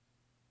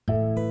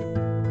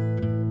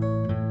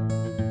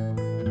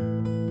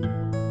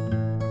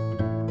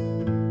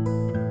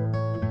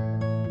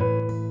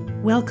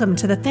Welcome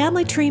to the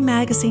Family Tree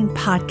Magazine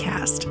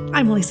podcast.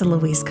 I'm Lisa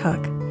Louise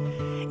Cook.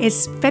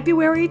 It's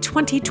February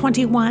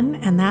 2021,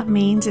 and that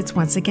means it's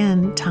once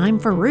again time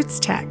for Roots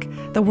Tech,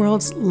 the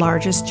world's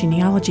largest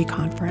genealogy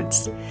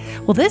conference.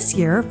 Well, this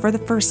year, for the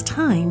first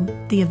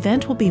time, the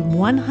event will be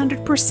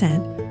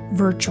 100%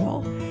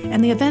 virtual,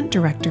 and the event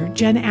director,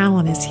 Jen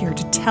Allen, is here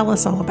to tell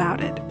us all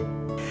about it.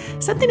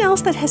 Something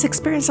else that has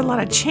experienced a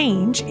lot of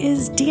change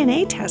is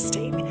DNA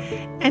testing.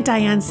 And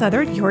Diane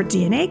Southard, your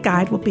DNA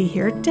guide, will be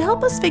here to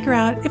help us figure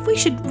out if we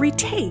should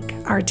retake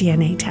our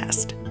DNA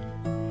test.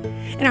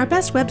 In our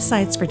Best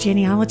Websites for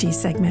Genealogy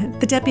segment,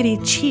 the Deputy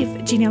Chief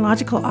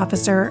Genealogical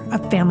Officer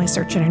of Family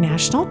Search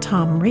International,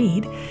 Tom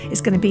Reed,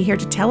 is going to be here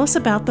to tell us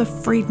about the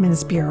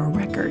Freedmen's Bureau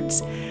records.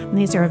 And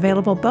these are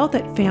available both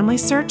at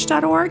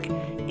FamilySearch.org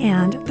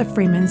and the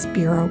Freedmen's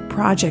Bureau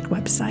Project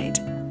website.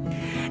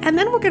 And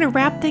then we're going to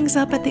wrap things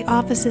up at the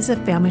offices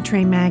of Family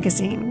Tree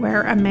Magazine,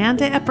 where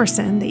Amanda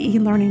Epperson, the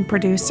e-learning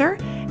producer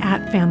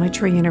at Family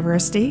Tree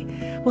University,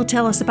 will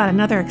tell us about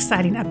another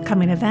exciting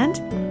upcoming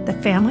event, the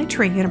Family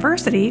Tree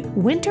University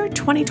Winter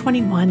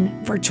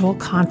 2021 Virtual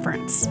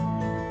Conference.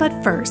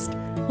 But first,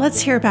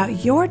 let's hear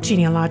about your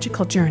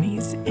genealogical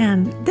journeys.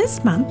 And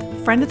this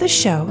month, friend of the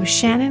show,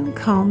 Shannon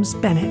Combs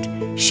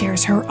Bennett,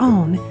 shares her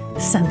own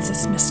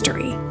census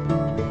mystery.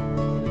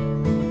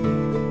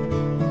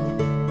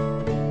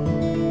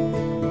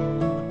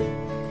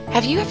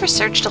 Have you ever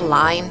searched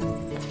online,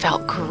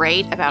 felt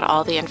great about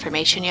all the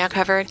information you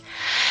uncovered,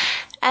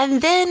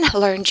 and then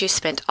learned you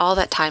spent all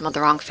that time on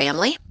the wrong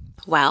family?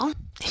 Well,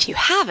 if you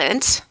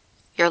haven't,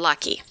 you're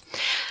lucky.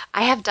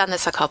 I have done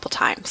this a couple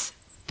times,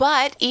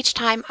 but each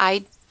time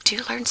I do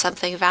learn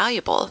something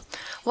valuable.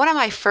 One of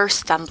my first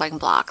stumbling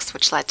blocks,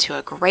 which led to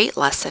a great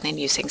lesson in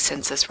using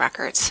census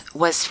records,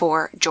 was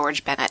for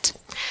George Bennett.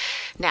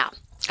 Now,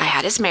 I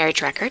had his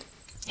marriage record,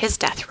 his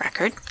death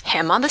record,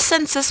 him on the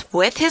census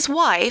with his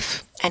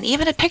wife, and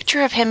even a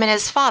picture of him and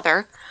his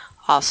father,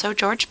 also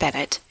George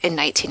Bennett, in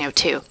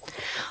 1902.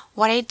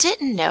 What I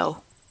didn't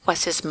know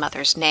was his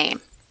mother's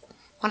name.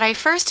 When I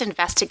first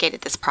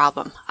investigated this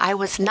problem, I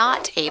was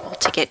not able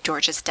to get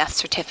George's death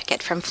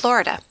certificate from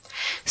Florida,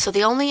 so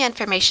the only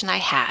information I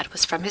had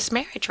was from his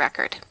marriage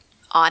record.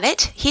 On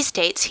it, he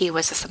states he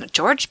was the son of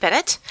George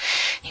Bennett.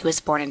 He was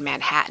born in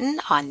Manhattan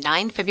on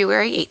 9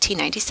 February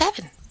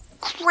 1897.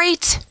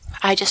 Great!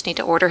 I just need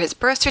to order his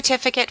birth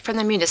certificate from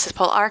the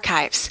municipal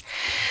archives.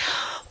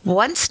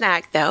 One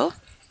snag, though,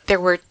 there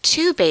were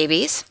two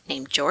babies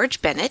named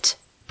George Bennett,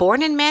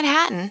 born in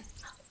Manhattan,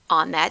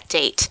 on that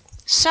date.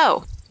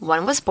 So,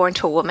 one was born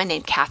to a woman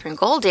named Catherine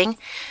Golding,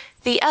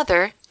 the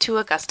other to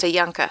Augusta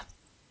Yunke.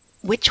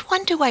 Which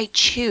one do I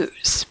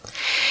choose?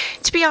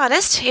 To be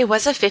honest, it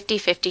was a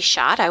 50-50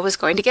 shot. I was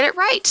going to get it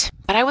right,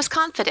 but I was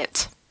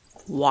confident.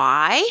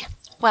 Why?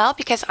 Well,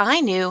 because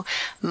I knew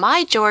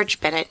my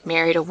George Bennett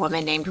married a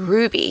woman named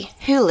Ruby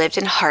who lived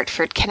in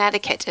Hartford,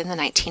 Connecticut in the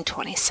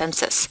 1920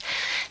 census.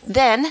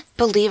 Then,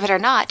 believe it or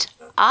not,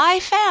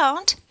 I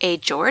found a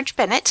George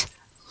Bennett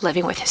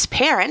living with his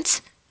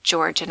parents,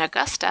 George and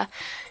Augusta,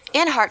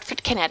 in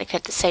Hartford, Connecticut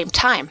at the same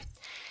time.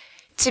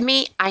 To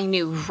me, I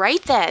knew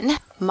right then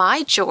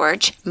my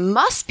George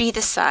must be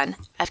the son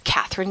of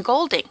Catherine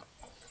Golding.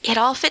 It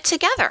all fit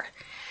together.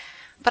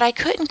 But I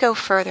couldn't go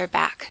further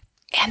back,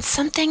 and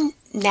something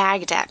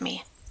nagged at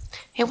me.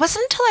 It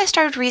wasn't until I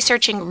started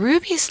researching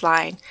Ruby's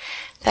line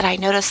that I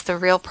noticed the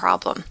real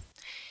problem.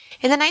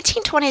 In the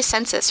 1920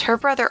 census, her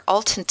brother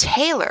Alton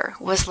Taylor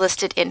was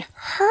listed in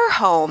her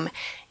home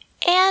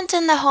and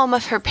in the home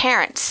of her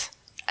parents.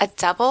 A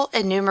double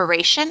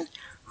enumeration?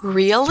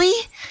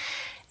 Really?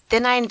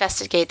 Then I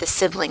investigated the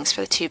siblings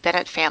for the two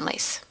Bennett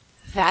families.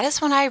 That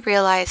is when I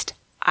realized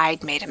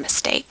I'd made a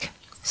mistake.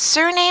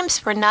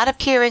 Surnames were not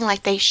appearing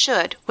like they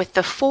should with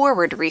the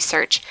forward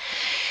research.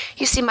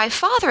 You see, my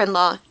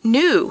father-in-law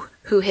knew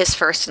who his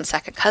first and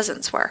second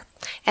cousins were,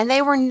 and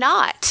they were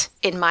not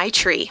in my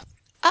tree.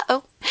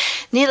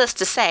 Needless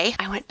to say,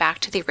 I went back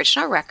to the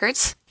original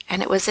records,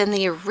 and it was in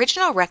the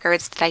original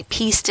records that I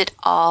pieced it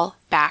all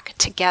back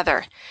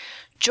together.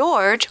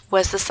 George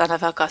was the son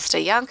of Augusta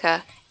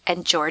Yunke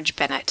and George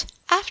Bennett,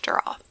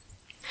 after all.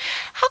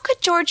 How could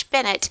George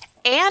Bennett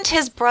and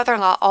his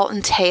brother-in-law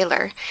Alton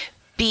Taylor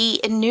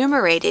be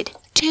enumerated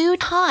 2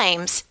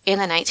 times in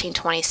the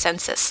 1920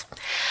 census?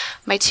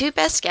 My 2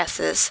 best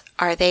guesses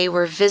are they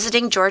were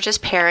visiting George's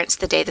parents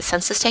the day the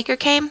census taker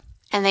came,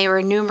 and they were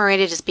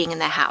enumerated as being in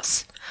the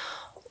house.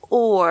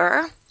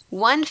 Or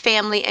one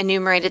family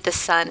enumerated the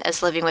son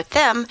as living with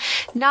them,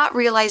 not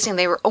realizing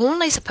they were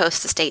only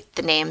supposed to state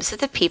the names of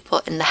the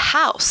people in the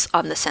house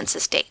on the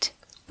census date.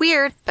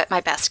 Weird, but my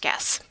best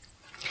guess.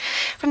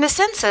 From the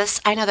census,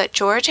 I know that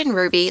George and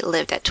Ruby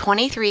lived at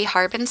 23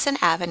 Harbinson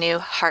Avenue,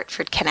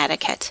 Hartford,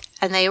 Connecticut,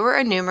 and they were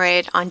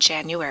enumerated on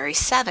January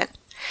 7.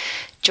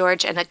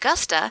 George and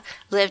Augusta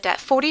lived at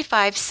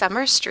 45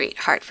 Summer Street,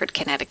 Hartford,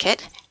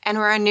 Connecticut, and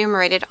were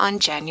enumerated on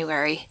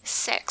January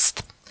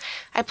 6th.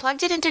 I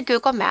plugged it into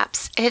Google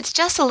Maps, and it's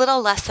just a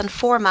little less than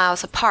 4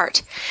 miles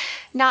apart.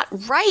 Not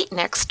right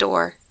next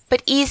door,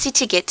 but easy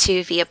to get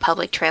to via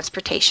public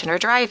transportation or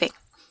driving.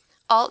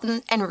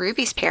 Alton and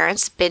Ruby's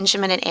parents,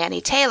 Benjamin and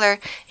Annie Taylor,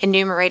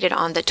 enumerated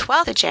on the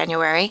 12th of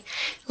January,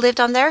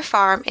 lived on their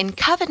farm in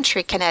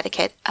Coventry,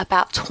 Connecticut,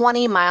 about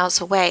 20 miles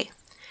away.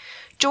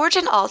 George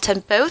and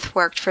Alton both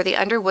worked for the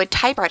Underwood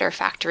typewriter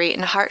factory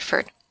in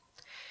Hartford.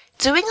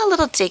 Doing a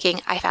little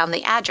digging, I found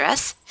the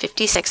address,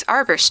 56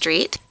 Arbor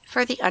Street,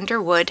 for the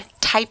Underwood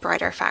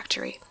typewriter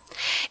factory.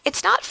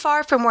 It's not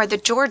far from where the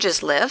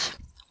Georges live,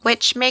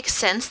 which makes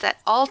sense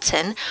that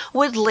Alton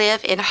would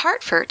live in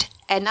Hartford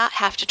and not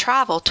have to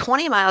travel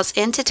 20 miles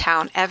into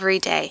town every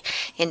day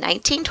in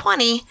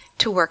 1920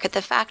 to work at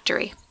the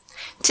factory.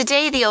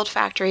 Today, the old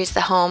factory is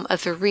the home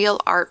of the Real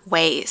Art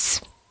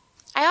Ways.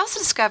 I also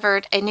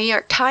discovered a New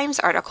York Times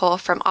article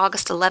from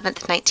August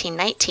 11th,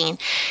 1919,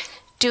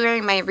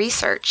 during my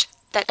research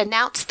that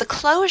announced the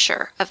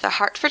closure of the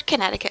Hartford,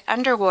 Connecticut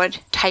Underwood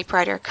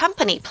Typewriter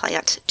Company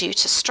plant due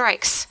to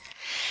strikes.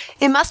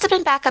 It must have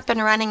been back up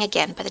and running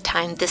again by the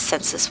time this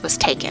census was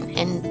taken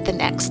in the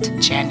next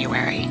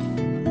January.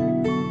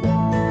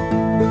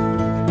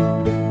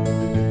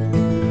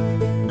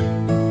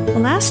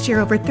 Last year,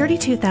 over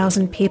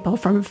 32,000 people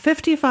from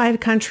 55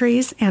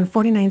 countries and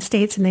 49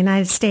 states in the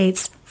United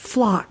States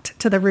flocked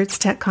to the Roots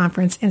Tech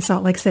Conference in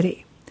Salt Lake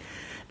City.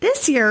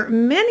 This year,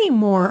 many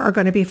more are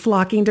going to be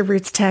flocking to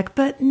Roots Tech,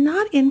 but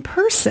not in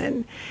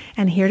person.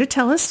 And here to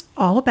tell us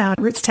all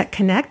about Roots Tech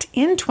Connect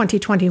in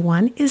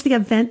 2021 is the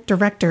event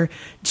director,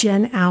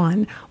 Jen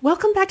Allen.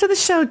 Welcome back to the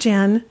show,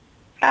 Jen.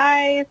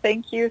 Hi,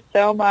 thank you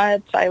so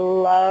much. I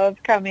love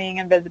coming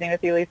and visiting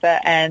with you,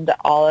 Lisa, and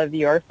all of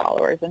your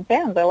followers and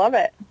fans. I love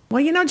it. Well,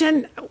 you know,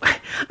 Jen,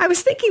 I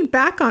was thinking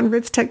back on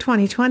Roots Tech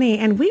 2020,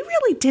 and we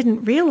really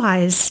didn't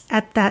realize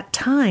at that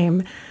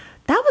time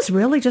that was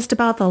really just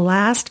about the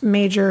last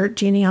major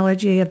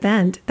genealogy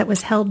event that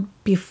was held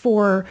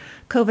before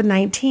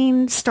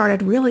COVID-19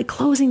 started really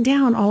closing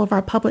down all of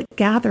our public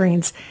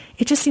gatherings.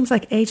 It just seems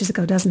like ages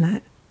ago,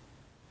 doesn't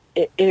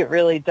it? It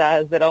really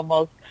does. It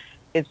almost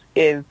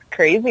is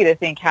crazy to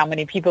think how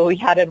many people we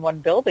had in one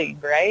building,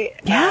 right?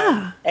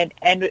 Yeah.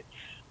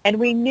 And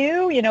we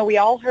knew, you know, we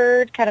all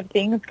heard kind of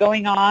things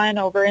going on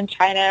over in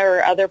China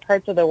or other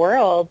parts of the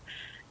world.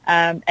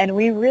 And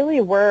we really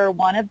were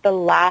one of the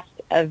last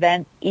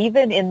events,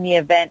 even in the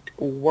event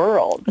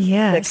world.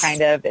 Yes.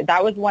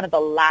 That was one of the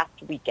last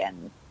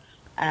weekends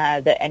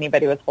that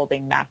anybody was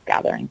holding mass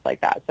gatherings like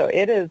that. So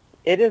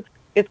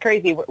it's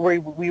crazy.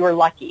 We were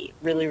lucky,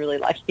 really, really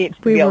lucky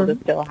to be able to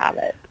still have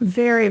it.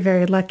 Very,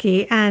 very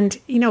lucky. And,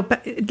 you know,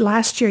 but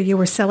last year you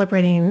were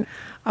celebrating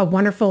a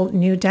wonderful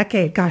new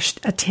decade, gosh,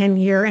 a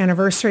 10-year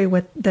anniversary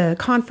with the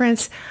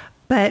conference.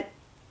 But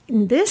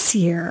this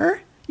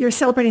year you're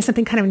celebrating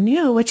something kind of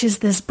new, which is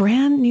this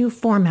brand new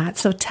format.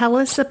 So tell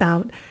us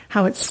about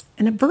how it's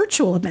a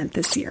virtual event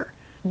this year.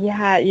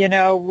 Yeah, you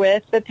know,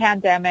 with the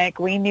pandemic,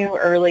 we knew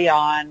early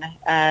on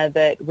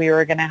that we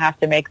were going to have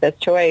to make this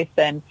choice,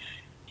 and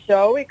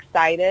so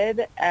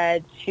excited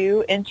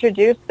to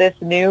introduce this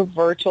new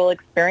virtual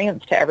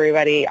experience to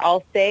everybody.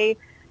 I'll say,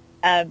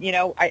 you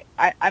know,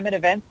 I'm an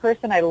events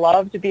person. I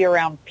love to be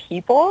around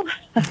people.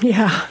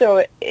 Yeah.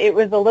 So it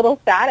was a little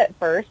sad at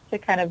first to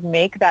kind of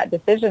make that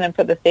decision and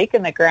put the stake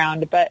in the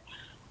ground. But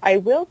I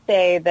will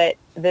say that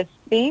the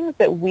things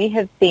that we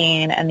have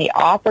seen and the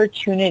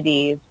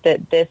opportunities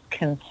that this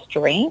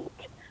constraint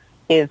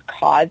is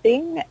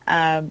causing,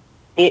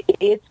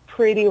 it's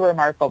pretty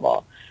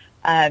remarkable.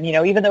 You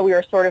know, even though we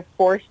were sort of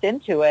forced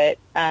into it,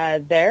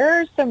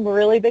 there are some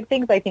really big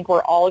things I think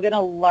we're all going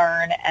to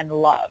learn and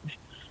love.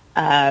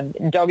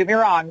 Don't get me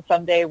wrong,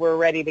 someday we're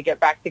ready to get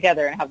back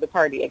together and have the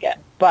party again.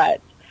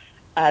 But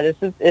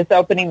it's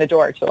opening the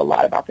door to a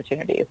lot of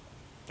opportunities.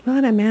 Well,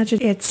 and I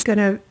imagine it's going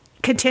to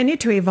continue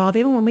to evolve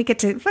even when we get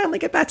to finally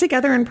get back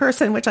together in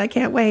person, which I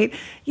can't wait.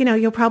 You know,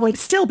 you'll probably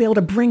still be able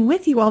to bring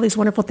with you all these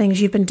wonderful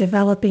things you've been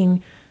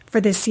developing for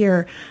this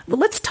year. But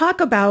let's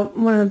talk about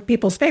one of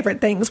people's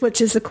favorite things,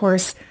 which is, of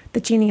course, the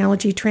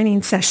genealogy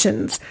training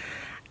sessions.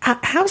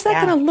 How's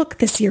that going to look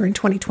this year in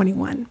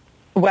 2021?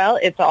 Well,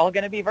 it's all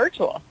going to be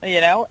virtual.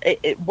 You know,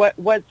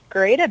 what's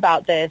great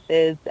about this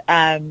is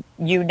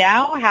you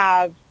now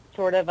have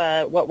sort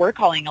of what we're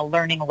calling a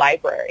learning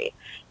library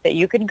that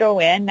you can go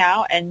in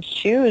now and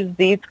choose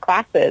these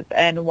classes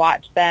and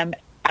watch them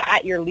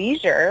at your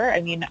leisure.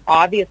 I mean,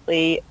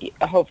 obviously,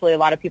 hopefully a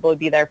lot of people would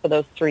be there for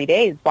those 3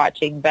 days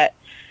watching, but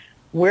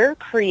we're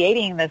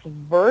creating this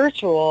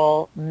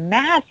virtual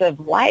massive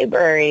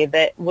library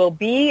that will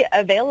be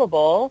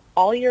available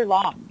all year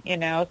long, you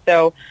know.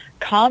 So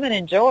come and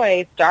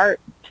enjoy,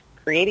 start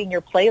creating your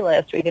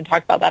playlist. We can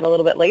talk about that a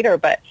little bit later,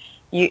 but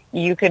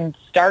you can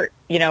start,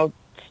 you know,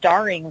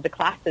 starring the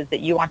classes that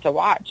you want to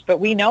watch.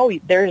 But we know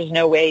there's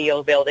no way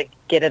you'll be able to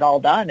get it all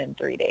done in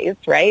 3 days,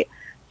 right?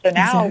 So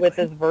now with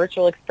this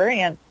virtual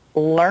experience,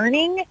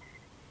 learning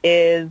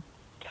is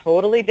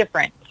totally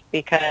different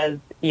because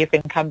you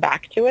can come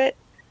back to it.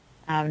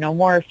 No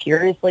more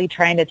furiously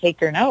trying to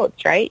take your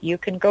notes, right? You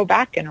can go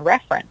back and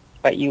reference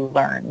what you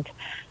learned.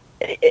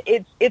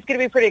 It's going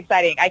to be pretty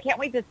exciting. I can't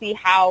wait to see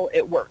how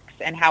it works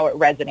and how it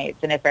resonates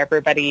and if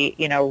everybody,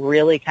 you know,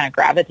 really kind of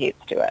gravitates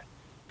to it.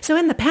 So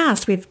in the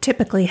past, we've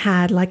typically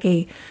had like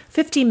a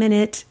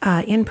 50-minute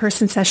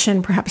in-person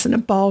session, perhaps in a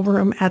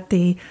ballroom at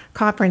the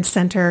conference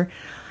center.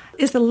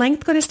 Is the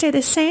length going to stay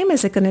the same?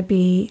 Is it going to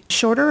be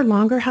shorter,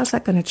 longer? How's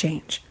that going to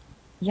change?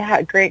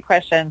 Yeah, great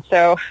question.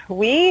 So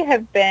we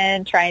have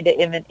been trying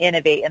to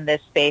innovate in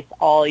this space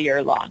all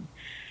year long.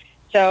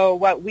 So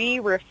what we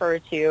refer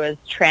to as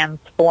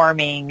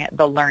transforming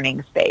the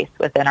learning space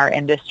within our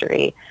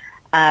industry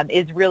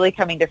is really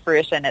coming to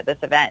fruition at this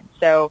event.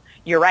 So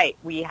you're right.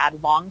 We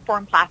had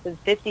long-form classes,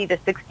 50 to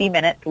 60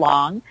 minutes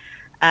long,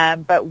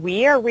 but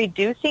we are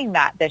reducing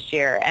that this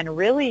year. And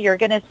really, you're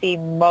going to see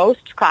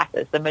most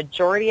classes, the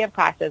majority of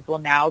classes will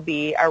now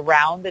be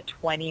around the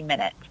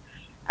 20-minute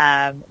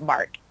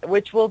mark,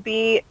 which will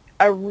be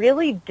a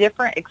really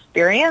different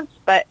experience.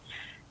 But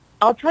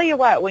I'll tell you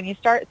what, when you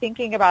start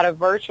thinking about a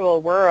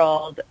virtual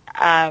world,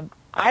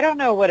 I don't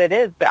know what it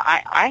is, but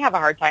I have a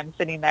hard time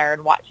sitting there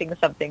and watching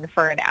something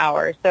for an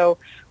hour. So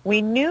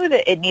we knew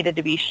that it needed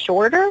to be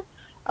shorter,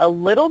 a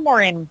little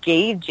more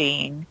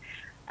engaging,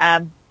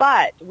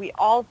 but we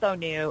also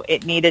knew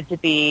it needed to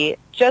be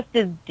just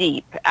as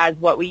deep as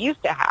what we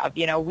used to have.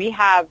 You know, we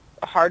have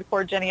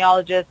hardcore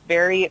genealogists,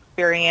 very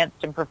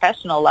experienced and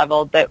professional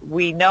level, that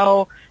we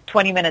know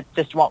 20 minutes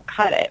just won't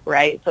cut it,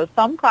 right? So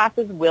some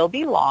classes will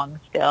be long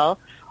still,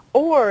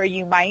 or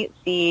you might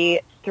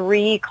see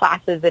 3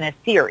 classes in a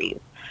series.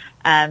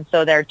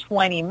 So they're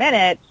 20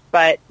 minutes,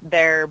 but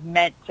they're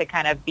meant to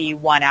kind of be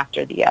one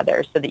after the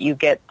other so that you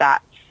get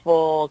that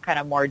full kind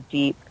of more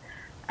deep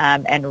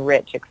and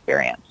rich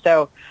experience.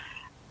 So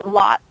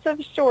lots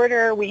of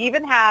shorter. We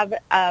even have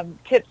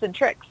tips and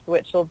tricks,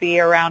 which will be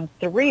around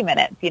 3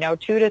 minutes, 2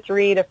 to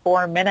 3 to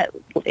 4 minutes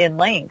in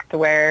length,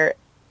 where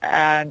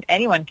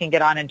anyone can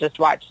get on and just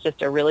watch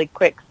just a really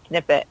quick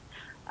snippet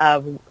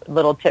of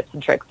little tips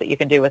and tricks that you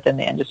can do within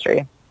the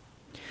industry.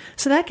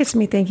 So that gets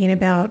me thinking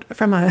about,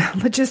 from a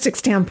logistics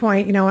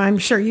standpoint, I'm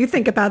sure you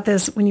think about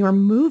this when you are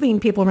moving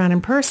people around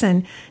in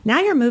person.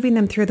 Now you're moving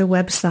them through the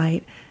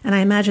website. And I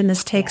imagine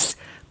this takes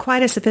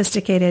quite a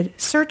sophisticated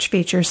search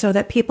feature so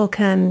that people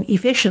can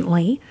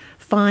efficiently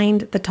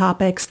find the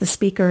topics, the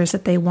speakers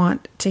that they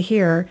want to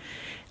hear.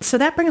 So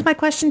that brings my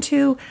question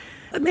to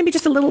maybe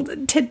just a little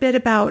tidbit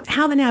about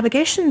how the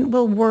navigation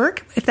will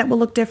work, if that will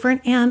look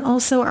different. And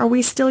also, are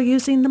we still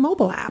using the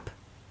mobile app?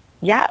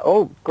 Yeah.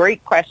 Oh,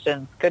 great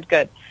questions.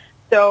 Good.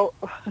 So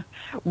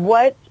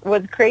what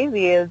was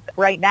crazy is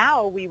right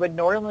now we would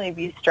normally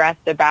be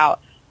stressed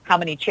about how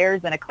many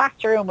chairs in a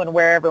classroom and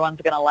where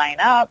everyone's going to line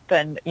up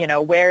and,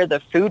 where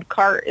the food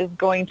cart is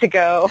going to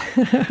go.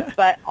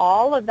 But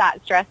all of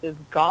that stress is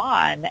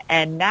gone.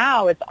 And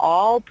now it's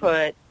all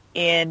put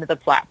in the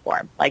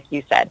platform. Like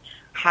you said,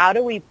 how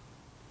do we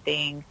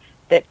think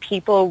that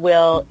people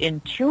will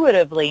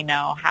intuitively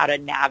know how to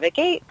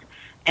navigate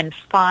and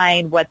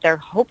find what they're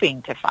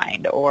hoping to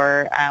find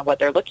or what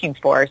they're looking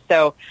for?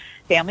 So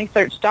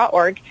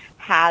FamilySearch.org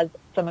has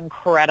some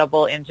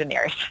incredible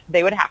engineers.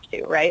 They would have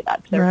to, right?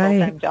 That's their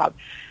full-time job.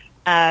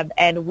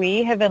 And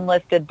we have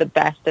enlisted the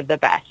best of the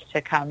best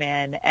to come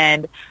in.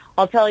 And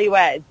I'll tell you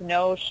what, it's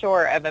no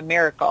short of a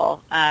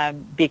miracle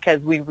because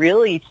we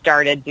really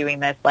started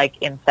doing this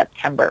like in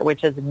September,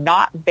 which is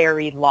not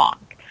very long.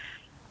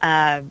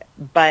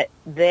 But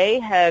they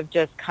have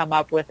just come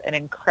up with an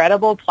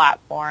incredible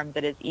platform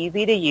that is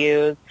easy to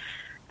use.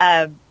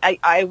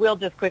 I will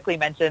just quickly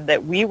mention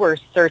that we were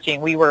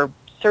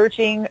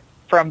searching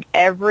from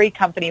every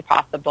company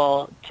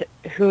possible to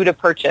who to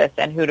purchase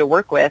and who to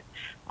work with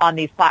on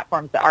these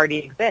platforms that already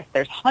exist.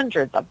 There's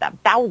hundreds of them,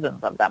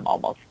 thousands of them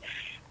almost.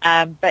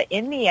 But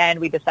in the end,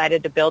 we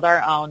decided to build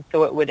our own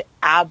so it would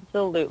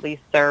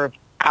absolutely serve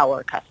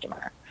our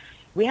customer.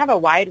 We have a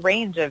wide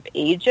range of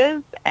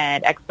ages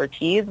and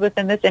expertise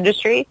within this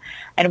industry,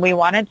 and we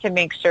wanted to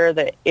make sure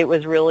that it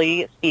was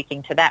really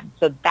speaking to them.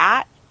 So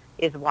that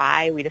is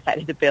why we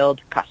decided to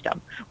build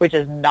custom, which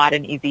is not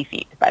an easy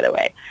feat, by the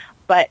way.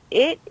 But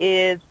it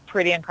is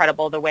pretty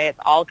incredible the way it's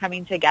all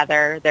coming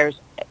together. There's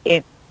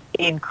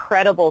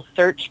incredible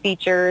search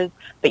features,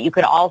 but you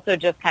can also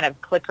just kind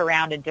of click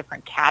around in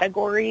different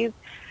categories.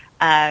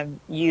 We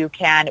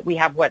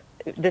have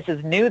this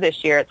is new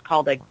this year. It's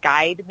called a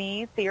Guide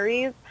Me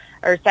series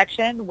or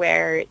section,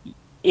 where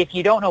if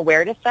you don't know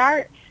where to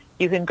start,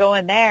 you can go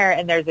in there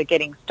and there's a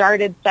Getting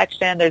Started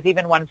section. There's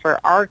even one for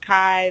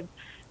archives.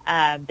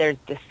 There's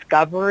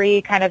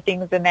discovery kind of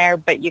things in there,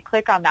 but you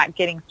click on that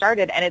Getting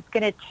Started and it's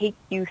going to take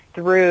you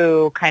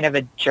through kind of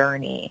a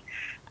journey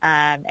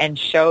and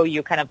show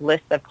you kind of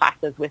lists of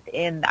classes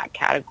within that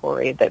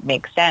category that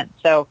makes sense.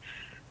 So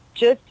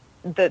just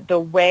the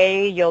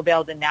way you'll be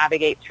able to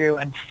navigate through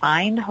and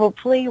find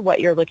hopefully what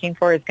you're looking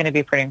for is going to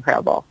be pretty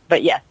incredible.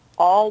 But yes,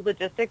 all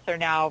logistics are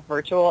now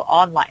virtual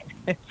online.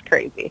 It's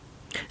crazy.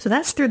 So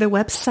that's through the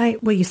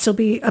website. Will you still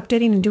be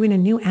updating and doing a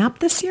new app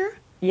this year?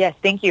 Yes,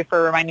 thank you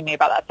for reminding me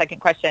about that second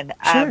question.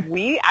 Sure.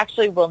 We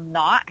actually will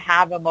not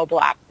have a mobile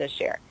app this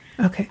year.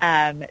 Okay.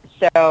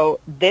 So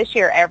this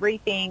year,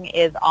 everything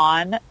is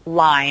online,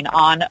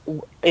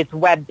 it's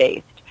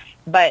web-based,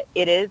 but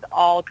it is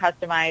all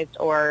customized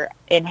or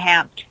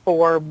enhanced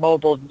for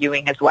mobile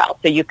viewing as well.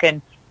 So you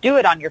can do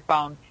it on your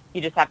phone.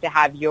 You just have to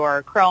have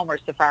your Chrome or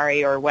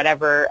Safari or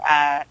whatever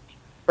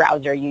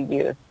browser you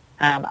use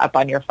up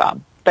on your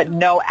phone, but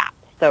no app.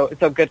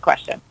 So good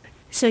question.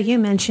 So you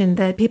mentioned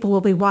that people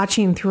will be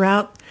watching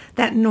throughout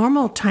that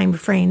normal time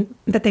frame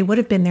that they would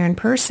have been there in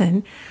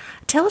person.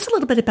 Tell us a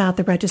little bit about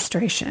the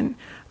registration.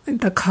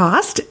 The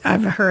cost,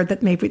 I've heard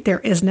that maybe there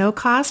is no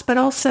cost, but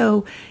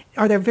also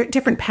are there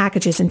different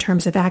packages in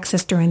terms of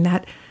access during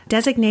that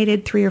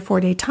designated 3 or 4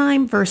 day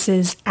time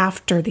versus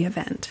after the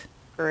event?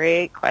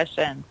 Great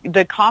question.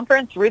 The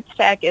conference Roots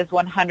Tech is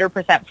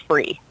 100%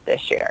 free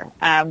this year,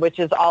 which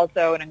is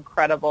also an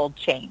incredible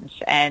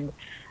change. And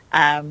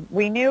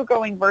we knew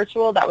going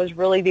virtual, that was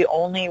really the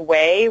only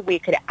way we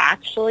could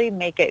actually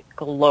make it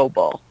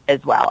global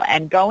as well.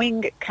 And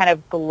going kind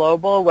of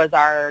global was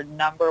our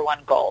number one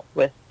goal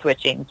with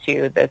switching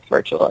to this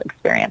virtual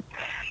experience.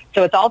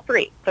 So it's all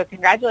free. So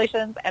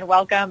congratulations and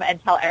welcome,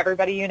 and tell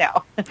everybody you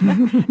know.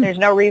 There's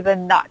no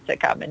reason not to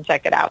come and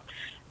check it out.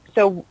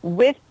 So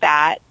with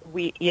that,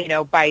 we,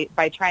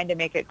 by trying to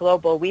make it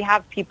global, we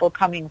have people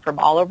coming from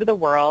all over the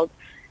world.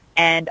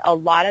 And a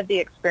lot of the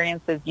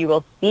experiences you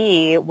will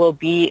see will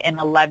be in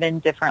 11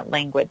 different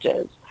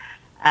languages.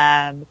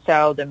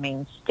 So the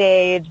main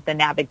stage, the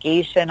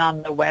navigation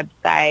on the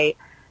website,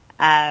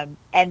 and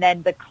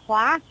then the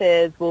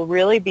classes will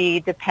really be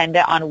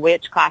dependent on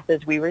which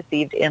classes we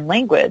received in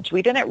language.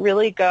 We didn't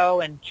really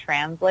go and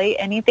translate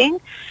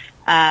anything,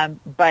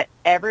 but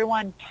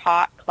everyone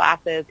taught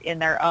classes in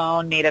their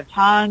own native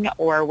tongue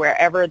or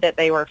wherever that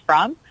they were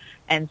from.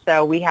 And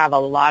so we have a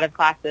lot of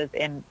classes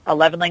in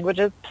 11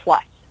 languages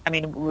plus. I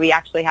mean, we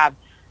actually have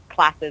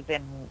classes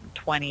in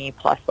 20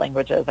 plus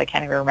languages. I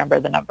can't even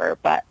remember the number,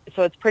 but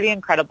so it's pretty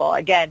incredible.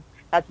 Again,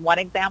 that's one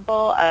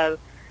example of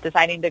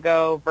deciding to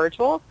go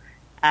virtual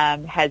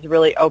has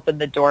really opened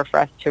the door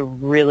for us to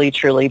really,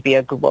 truly be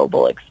a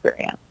global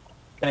experience.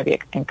 It's going to be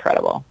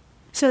incredible.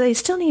 So they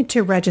still need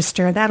to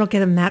register. That'll get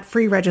them that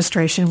free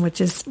registration,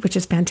 which is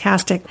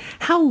fantastic.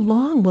 How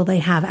long will they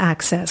have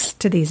access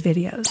to these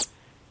videos?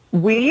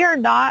 We are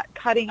not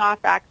cutting off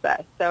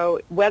access. So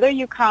whether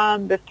you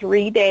come the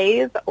 3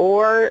 days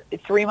or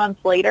 3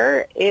 months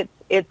later,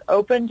 it's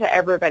open to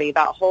everybody.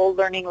 That whole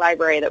learning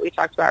library that we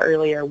talked about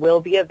earlier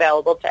will be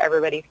available to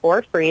everybody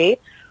for free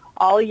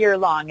all year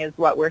long is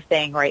what we're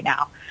saying right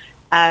now.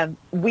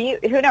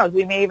 Who knows,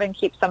 we may even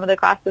keep some of the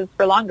classes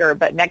for longer,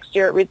 but next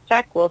year at Roots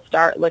Tech, we'll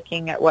start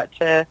looking at what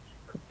to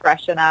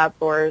freshen up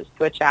or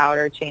switch out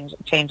or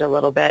change a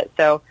little bit.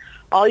 So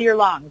all year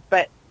long,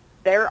 but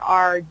there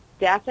are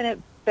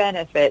definite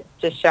benefits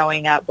to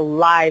showing up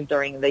live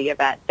during the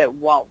event that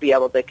won't be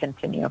able to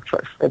continue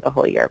for the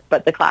whole year,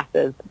 but the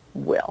classes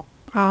will.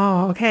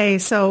 Oh, okay.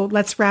 So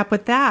let's wrap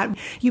with that.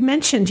 You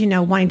mentioned,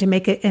 wanting to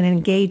make it an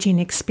engaging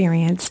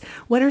experience.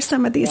 What are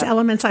some of these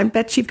elements? I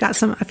bet you've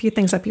got a few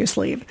things up your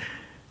sleeve.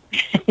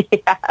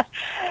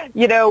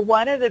 Yeah.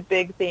 One of the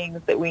big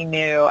things that we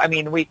knew, I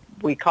mean,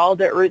 we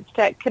called it Roots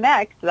Tech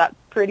Connect. That's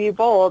pretty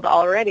bold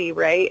already,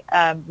 right?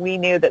 We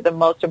knew that the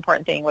most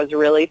important thing was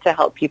really to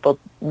help people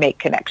make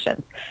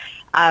connections.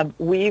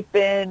 We've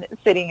been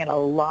sitting in a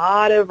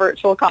lot of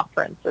virtual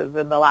conferences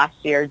in the last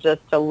year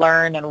just to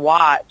learn and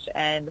watch,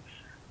 and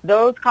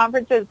those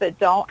conferences that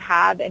don't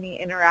have any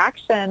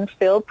interaction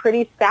feel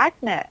pretty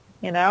stagnant.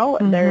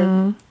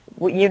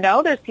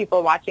 There's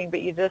people watching,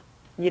 but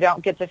you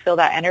don't get to feel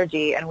that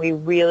energy, and we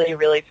really,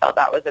 really felt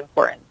that was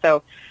important.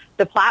 So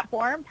the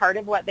platform, part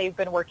of what they've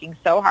been working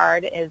so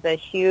hard is a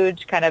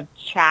huge kind of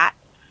chat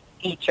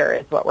feature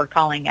is what we're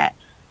calling it,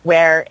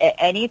 where at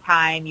any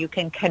time you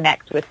can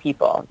connect with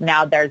people.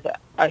 Now there's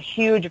a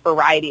huge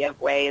variety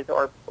of ways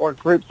or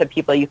groups of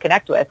people you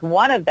connect with.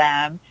 One of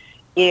them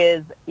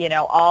is,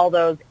 all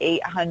those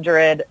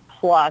 800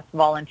 plus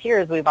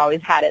volunteers we've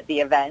always had at the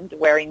event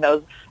wearing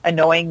those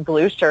annoying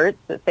blue shirts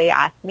that say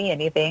Ask Me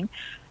Anything.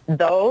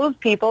 Those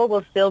people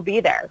will still be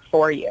there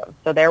for you.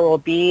 So there will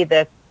be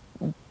this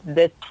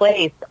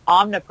place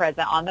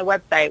omnipresent on the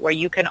website where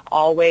you can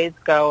always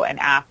go and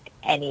ask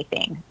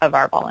anything of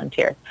our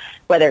volunteers,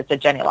 whether it's a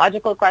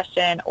genealogical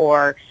question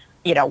or,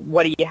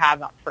 what do you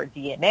have for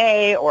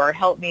DNA or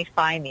help me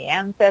find the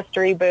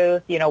ancestry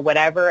booth,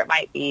 whatever it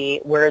might be,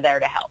 we're there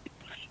to help.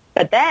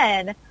 But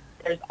then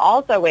there's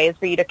also ways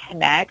for you to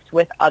connect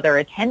with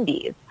other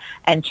attendees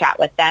and chat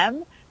with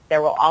them.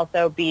 There will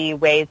also be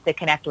ways to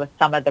connect with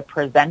some of the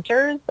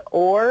presenters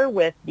or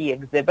with the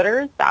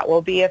exhibitors. That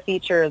will be a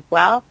feature as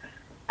well.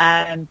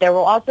 There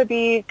will also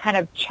be kind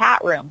of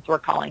chat rooms, we're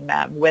calling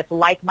them, with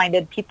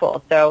like-minded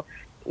people. So,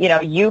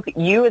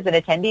 you as an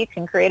attendee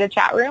can create a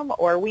chat room,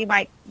 or we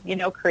might,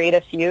 create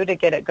a few to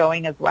get it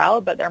going as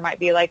well. But there might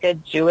be like a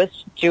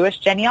Jewish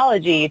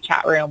genealogy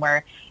chat room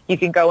where you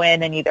can go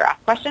in and either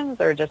ask questions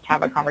or just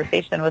have a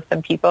conversation with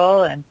some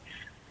people. And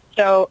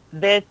so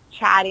this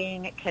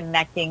chatting,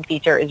 connecting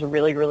feature is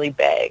really, really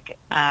big.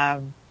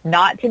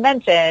 Not to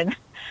mention,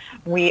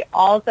 we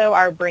also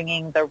are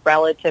bringing the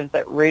Relatives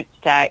at Roots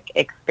Tech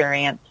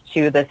experience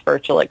to this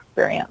virtual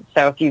experience.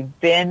 So if you've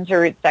been to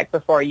Roots Tech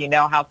before, you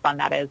know how fun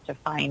that is to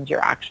find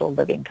your actual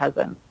living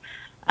cousins.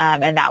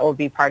 And that will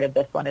be part of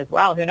this one as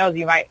well. Who knows,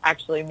 you might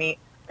actually meet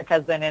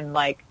cousin in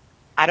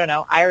I don't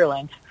know,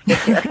 Ireland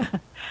this year.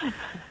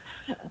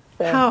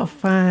 So. How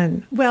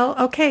fun. Well,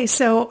 okay.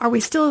 So are we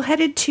still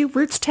headed to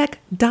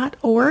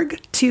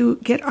rootstech.org to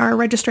get our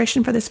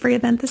registration for this free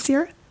event this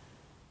year?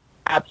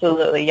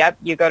 Absolutely. Yep.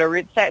 You go to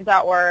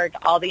rootstech.org.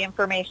 All the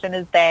information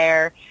is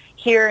there.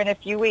 Here in a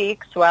few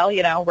weeks,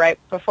 right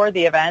before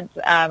the event,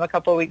 a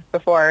couple of weeks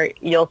before,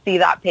 you'll see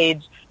that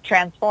page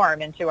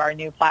transform into our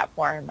new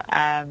platform.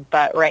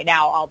 But right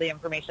now, all the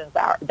information is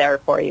out there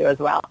for you as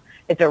well.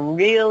 It's a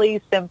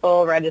really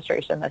simple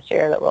registration this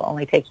year that will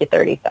only take you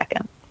 30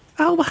 seconds.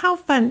 Oh, well, how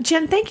fun.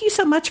 Jen, thank you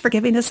so much for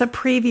giving us a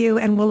preview,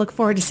 and we'll look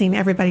forward to seeing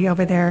everybody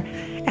over there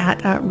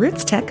at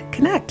Roots Tech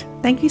Connect.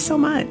 Thank you so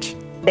much.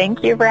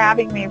 Thank you for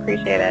having me.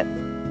 Appreciate it.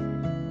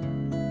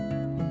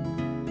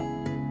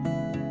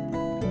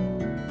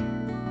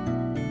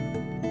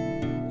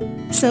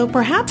 So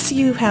perhaps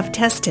you have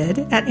tested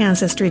at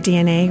Ancestry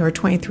DNA or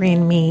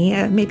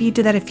 23andMe. Maybe you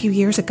did that a few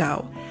years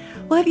ago.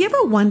 Well, have you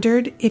ever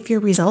wondered if your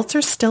results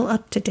are still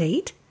up to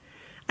date?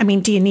 I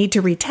mean, do you need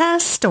to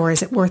retest, or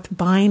is it worth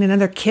buying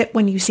another kit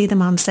when you see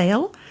them on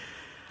sale?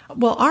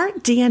 Well, our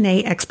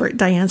DNA expert,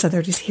 Diane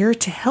Southard, is here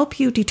to help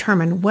you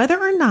determine whether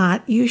or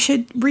not you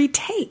should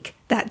retake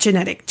that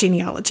genetic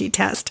genealogy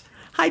test.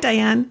 Hi,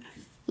 Diane.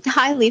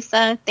 Hi,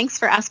 Lisa. Thanks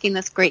for asking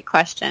this great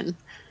question.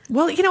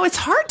 Well, it's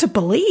hard to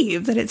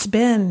believe that it's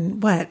been,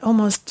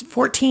 almost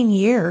 14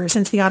 years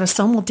since the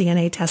autosomal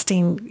DNA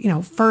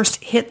testing,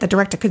 first hit the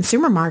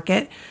direct-to-consumer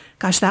market.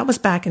 Gosh, that was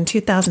back in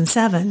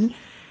 2007.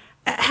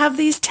 Have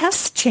these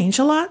tests changed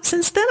a lot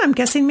since then? I'm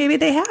guessing maybe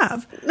they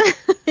have.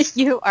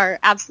 You are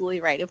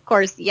absolutely right. Of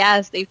course,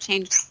 yes, they've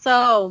changed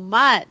so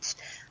much.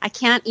 I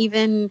can't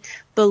even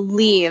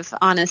believe,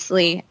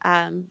 honestly,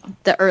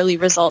 the early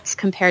results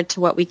compared to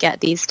what we get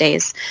these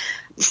days.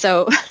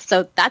 So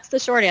that's the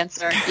short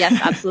answer.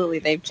 Yes, absolutely,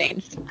 they've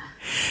changed.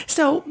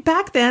 So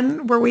back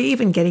then, were we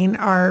even getting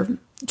our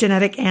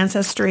genetic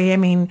ancestry? I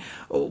mean,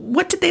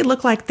 what did they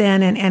look like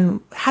then, and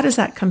how does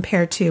that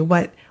compare to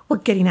what we're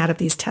getting out of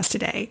these tests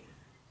today?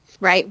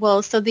 Right.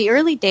 Well, so the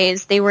early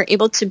days, they were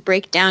able to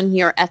break down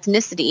your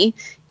ethnicity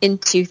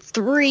into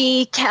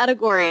 3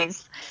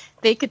 categories.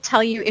 They could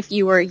tell you if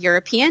you were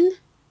European,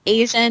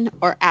 Asian,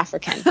 or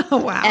African. Oh,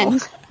 wow.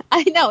 And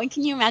I know. And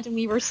can you imagine?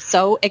 We were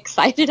so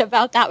excited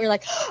about that. We were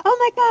like, oh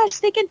my gosh,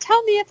 they can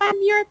tell me if I'm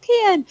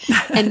European.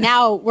 And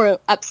now we're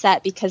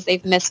upset because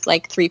they've missed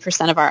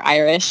 3% of our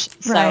Irish.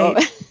 So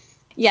right.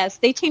 Yes,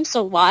 they changed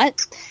a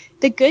lot.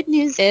 The good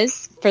news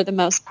is, for the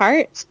most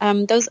part,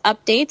 those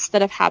updates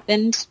that have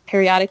happened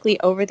periodically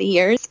over the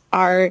years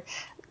are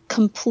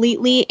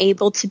completely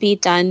able to be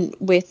done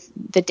with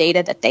the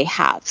data that they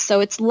have. So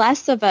it's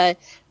less of a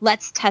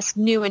let's test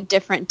new and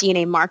different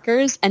DNA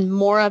markers and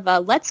more of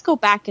a let's go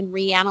back and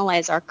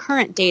reanalyze our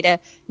current data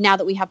now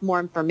that we have more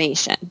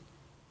information.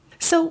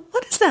 So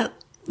what does that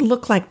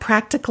look like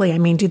practically? I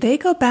mean, do they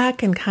go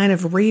back and kind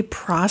of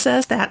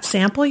reprocess that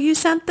sample you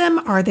sent them?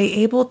 Are they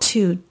able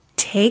to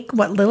take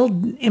what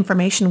little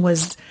information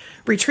was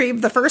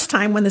retrieved the first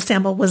time when the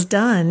sample was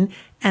done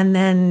and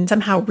then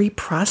somehow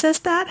reprocess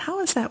that? How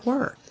does that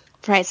work?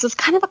 Right. So it's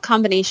kind of a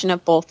combination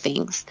of both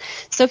things.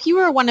 So if you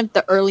were one of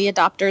the early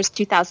adopters,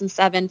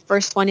 2007,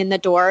 first one in the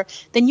door,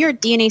 then your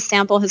DNA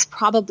sample has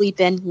probably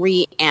been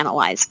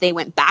reanalyzed. They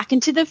went back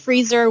into the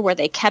freezer where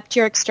they kept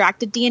your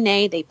extracted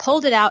DNA, they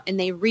pulled it out, and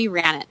they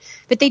reran it.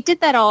 But they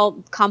did that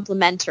all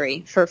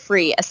complimentary for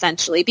free,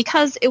 essentially,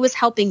 because it was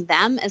helping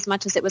them as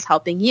much as it was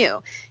helping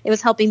you. It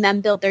was helping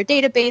them build their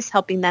database,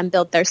 helping them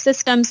build their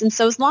systems. And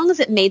so as long as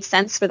it made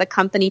sense for the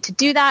company to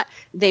do that,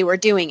 they were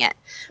doing it.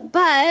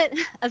 But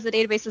as the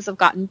databases have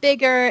gotten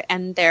bigger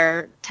and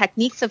their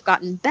techniques have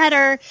gotten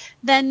better,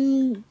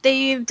 then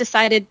they've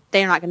decided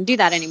they're not going to do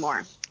that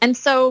anymore. And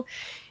so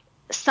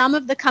some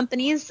of the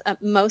companies,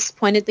 most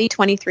pointedly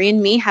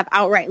 23andMe, have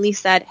outrightly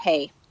said,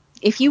 hey,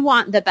 if you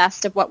want the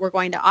best of what we're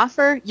going to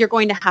offer, you're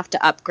going to have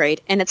to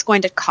upgrade, and it's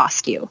going to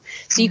cost you.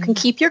 So you can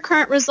keep your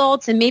current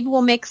results, and maybe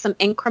we'll make some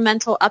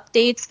incremental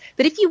updates.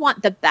 But if you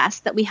want the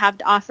best that we have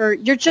to offer,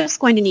 you're just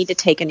going to need to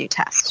take a new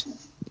test.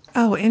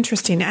 Oh,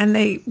 interesting. And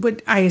they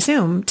would, I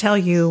assume, tell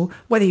you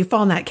whether you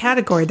fall in that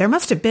category. There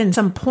must have been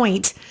some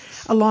point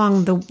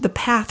along the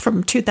path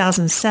from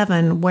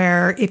 2007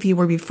 where if you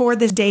were before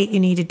this date, you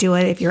need to do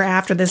it. If you're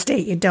after this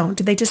date, you don't.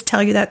 Did they just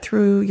tell you that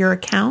through your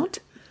account?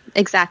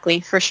 Exactly,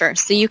 for sure.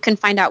 So you can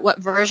find out what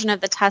version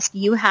of the test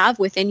you have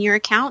within your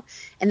account,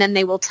 and then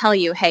they will tell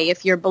you, hey,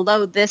 if you're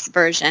below this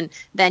version,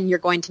 then you're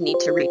going to need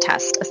to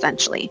retest,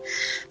 essentially.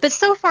 But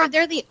so far,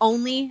 they're the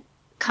only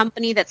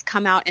company that's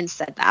come out and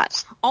said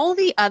that. All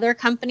the other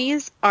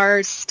companies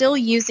are still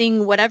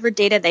using whatever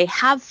data they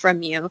have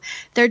from you.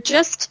 They're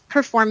just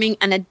performing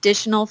an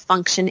additional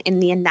function in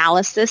the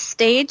analysis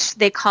stage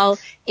they call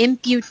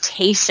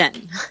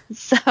imputation.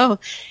 So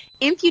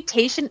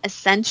imputation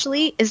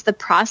essentially is the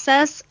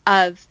process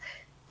of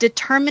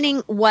determining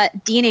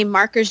what DNA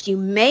markers you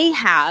may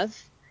have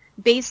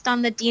based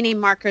on the DNA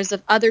markers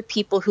of other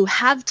people who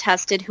have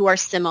tested who are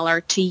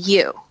similar to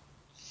you.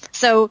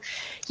 So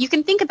you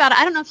can think about it.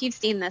 I don't know if you've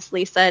seen this,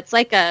 Lisa.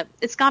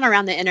 It's gone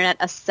around the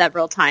internet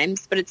several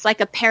times, but it's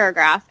like a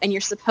paragraph, and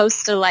you're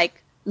supposed to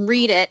like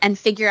read it and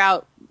figure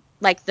out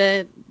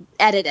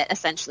edit it,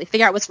 essentially,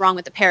 figure out what's wrong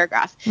with the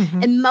paragraph.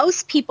 Mm-hmm. And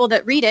most people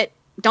that read it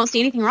don't see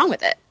anything wrong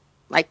with it.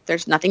 Like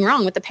there's nothing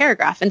wrong with the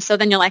paragraph. And so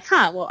then you're like,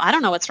 well, I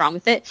don't know what's wrong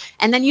with it.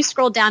 And then you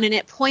scroll down and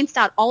it points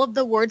out all of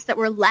the words that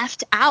were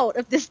left out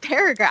of this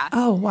paragraph.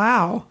 Oh,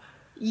 wow.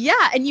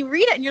 Yeah. And you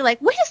read it and you're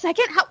like, wait a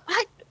second,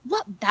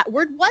 what? That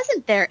word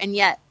wasn't there. And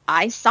yet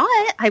I saw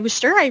it. I was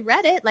sure I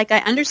read it. Like I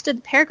understood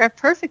the paragraph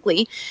perfectly.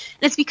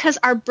 And it's because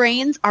our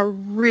brains are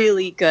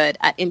really good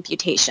at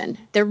imputation.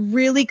 They're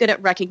really good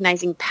at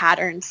recognizing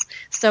patterns.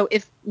 So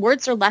if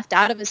words are left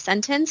out of a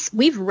sentence,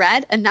 we've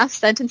read enough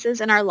sentences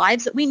in our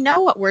lives that we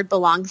know what word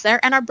belongs there,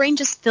 and our brain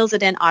just fills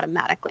it in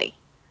automatically.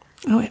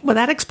 Oh, well,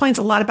 that explains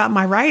a lot about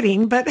my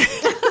writing, but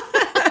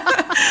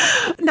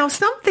now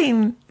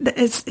something that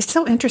is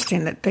so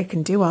interesting that they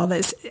can do all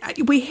this.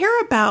 We hear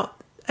about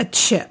a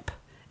chip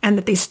and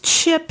that these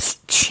chips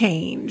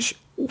change.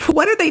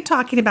 What are they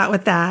talking about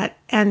with that?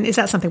 And is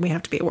that something we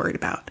have to be worried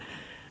about?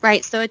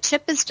 Right. So a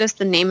chip is just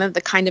the name of the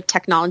kind of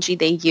technology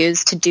they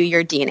use to do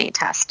your DNA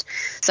test.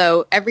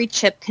 So every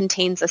chip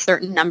contains a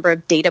certain number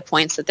of data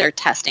points that they're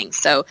testing.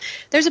 So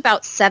there's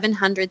about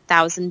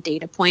 700,000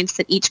 data points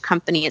that each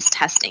company is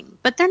testing,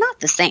 but they're not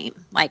the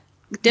same. Like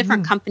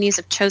different companies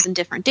have chosen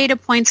different data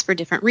points for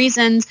different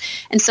reasons,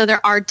 and so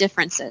there are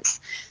differences.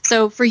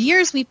 So for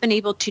years, we've been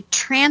able to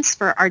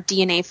transfer our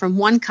DNA from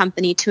one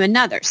company to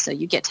another. So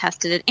you get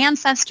tested at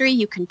Ancestry,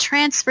 you can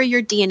transfer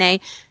your DNA,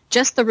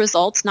 just the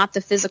results, not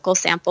the physical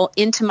sample,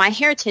 into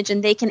MyHeritage,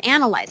 and they can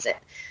analyze it.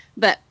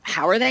 But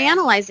how are they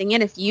analyzing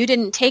it if you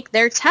didn't take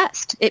their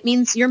test? It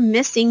means you're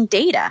missing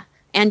data,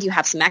 and you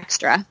have some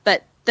extra,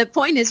 but the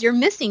point is you're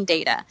missing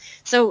data.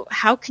 So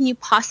how can you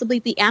possibly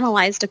be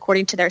analyzed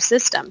according to their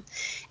system?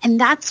 And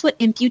that's what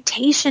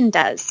imputation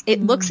does.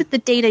 It looks at the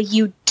data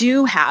you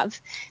do have,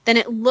 then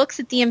it looks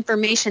at the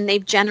information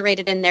they've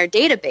generated in their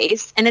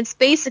database, and it's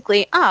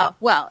basically,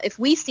 if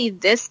we see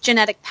this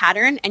genetic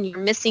pattern and you're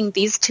missing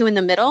these two in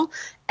the middle,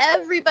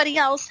 everybody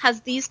else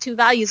has these two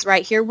values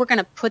right here. We're going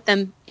to put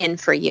them in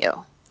for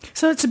you.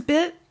 So it's a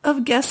bit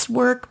of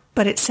guesswork,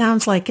 but it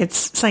sounds like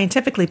it's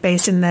scientifically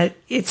based in that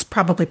it's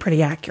probably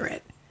pretty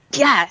accurate.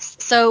 Yes.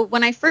 So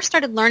when I first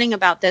started learning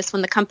about this,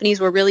 when the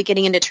companies were really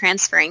getting into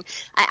transferring,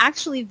 I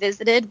actually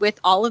visited with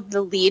all of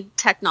the lead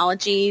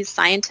technology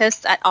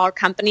scientists at our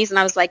companies, and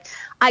I was like,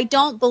 I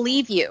don't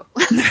believe you.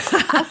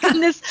 How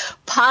can this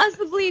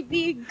possibly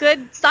be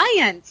good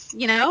science?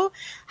 You know,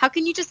 how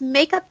can you just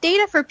make up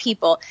data for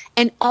people?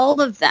 And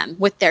all of them,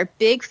 with their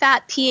big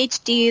fat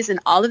PhDs and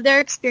all of their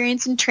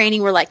experience and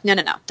training, were like, no,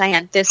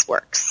 Diane, this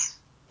works.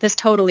 This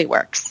totally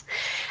works.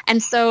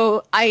 And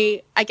so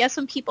I guess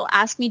when people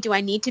ask me, do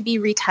I need to be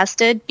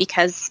retested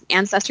because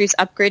Ancestry's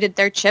upgraded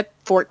their chip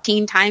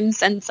 14 times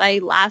since I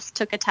last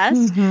took a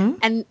test? Mm-hmm.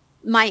 And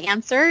my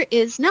answer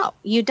is no,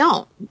 you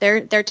don't.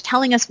 They're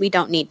telling us we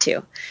don't need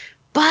to.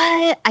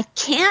 But I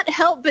can't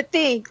help but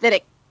think that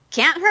it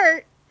can't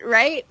hurt,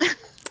 right?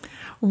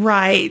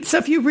 Right. So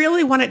if you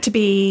really want it to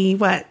be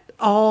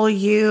all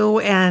you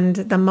and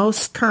the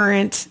most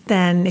current,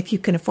 then if you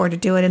can afford to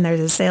do it and there's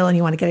a sale and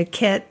you want to get a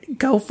kit,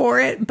 go for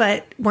it.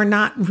 But we're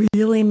not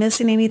really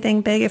missing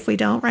anything big if we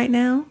don't right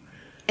now.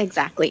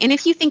 Exactly. And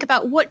if you think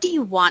about what do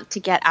you want to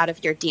get out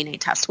of your DNA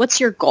test? What's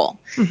your goal?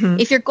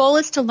 Mm-hmm. If your goal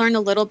is to learn a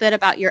little bit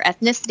about your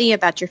ethnicity,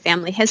 about your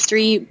family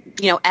history,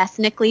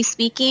 ethnically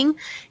speaking,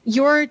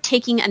 your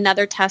taking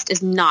another test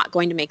is not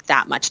going to make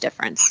that much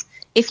difference.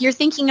 If you're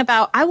thinking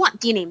about, I want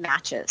DNA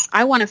matches,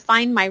 I want to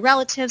find my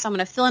relatives, I'm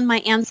going to fill in my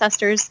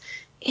ancestors,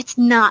 it's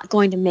not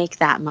going to make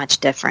that much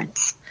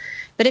difference.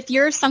 But if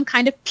you're some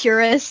kind of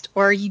purist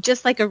or you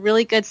just like a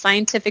really good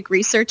scientific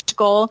research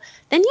goal,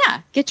 then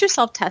get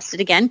yourself tested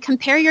again,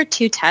 compare your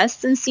two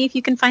tests and see if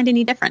you can find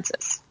any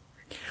differences.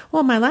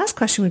 Well, my last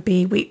question would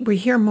be, we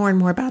hear more and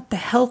more about the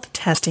health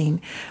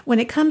testing. When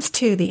it comes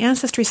to the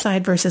ancestry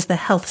side versus the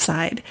health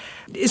side,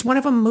 is one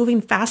of them moving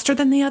faster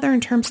than the other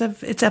in terms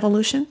of its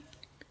evolution?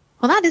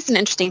 Well, that is an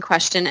interesting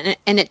question,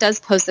 and it does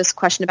pose this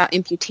question about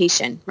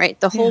imputation, right?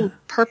 The whole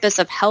purpose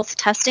of health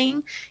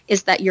testing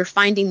is that you're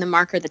finding the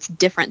marker that's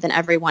different than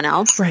everyone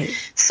else. Right.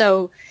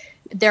 So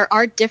there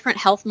are different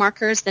health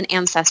markers than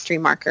ancestry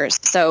markers.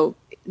 So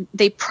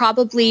they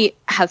probably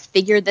have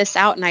figured this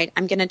out, and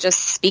I'm going to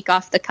just speak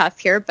off the cuff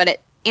here, but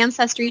at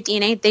Ancestry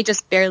DNA, they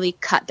just barely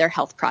cut their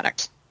health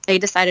product. They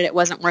decided it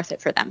wasn't worth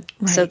it for them.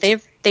 Right. So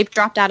they've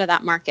dropped out of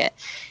that market.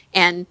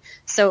 And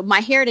so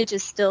MyHeritage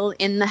is still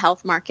in the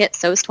health market,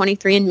 so is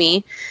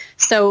 23andMe.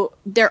 So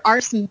there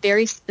are some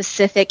very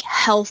specific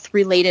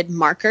health-related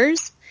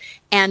markers.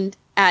 And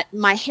at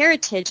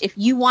MyHeritage, if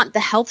you want the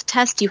health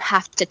test, you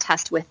have to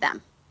test with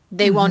them.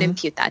 They won't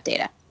impute that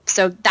data.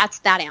 So that's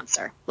that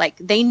answer. Like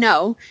they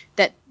know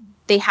that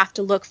they have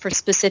to look for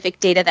specific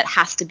data that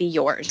has to be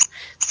yours.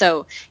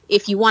 So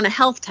if you want a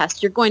health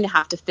test, you're going to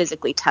have to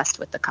physically test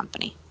with the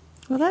company.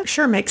 Well, that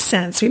sure makes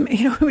sense.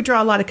 We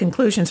draw a lot of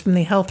conclusions from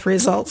the health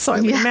results, so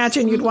I would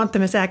imagine you'd want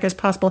them as accurate as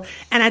possible.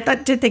 And I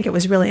did think it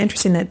was really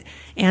interesting that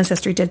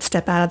Ancestry did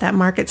step out of that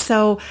market.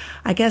 So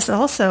I guess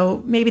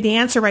also maybe the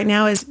answer right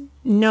now is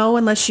no,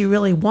 unless you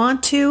really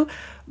want to.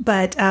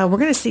 But we're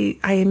going to see,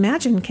 I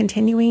imagine,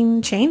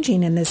 continuing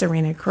changing in this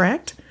arena,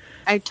 correct?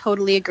 I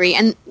totally agree.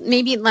 And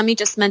maybe let me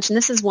just mention,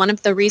 this is one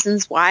of the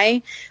reasons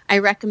why I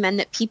recommend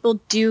that people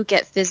do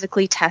get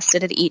physically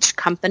tested at each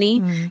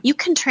company. You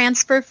can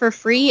transfer for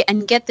free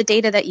and get the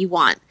data that you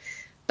want.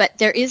 But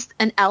there is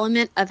an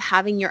element of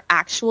having your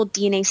actual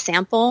DNA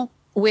sample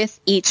with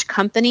each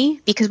company,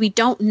 because we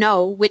don't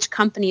know which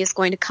company is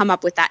going to come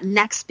up with that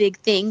next big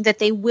thing that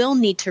they will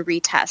need to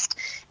retest.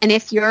 And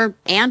if your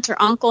aunt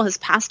or uncle has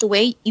passed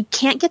away, you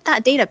can't get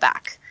that data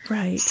back.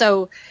 Right.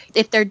 So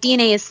if their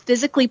DNA is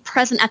physically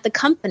present at the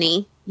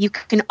company, you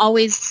can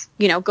always,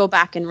 go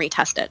back and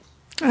retest it.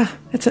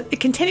 It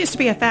continues to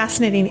be a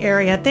fascinating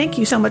area. Thank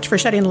you so much for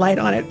shedding light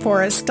on it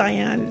for us,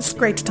 Diane. It's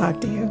great to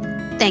talk to you.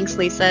 Thanks,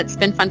 Lisa. It's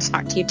been fun to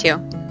talk to you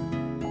too.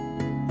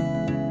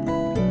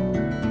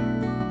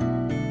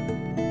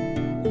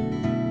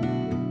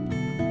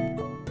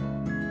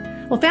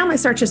 Well, Family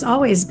Search is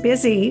always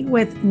busy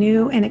with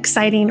new and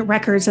exciting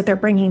records that they're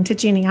bringing to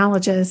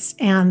genealogists,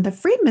 and the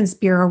Freedmen's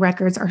Bureau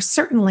records are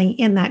certainly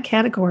in that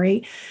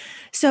category.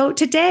 So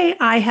today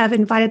I have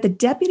invited the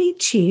Deputy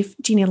Chief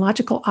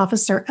Genealogical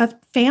Officer of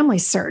Family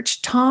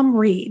Search, Tom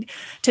Reed,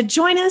 to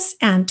join us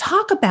and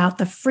talk about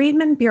the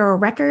Freedmen Bureau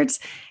records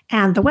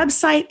and the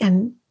website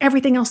and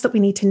everything else that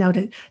we need to know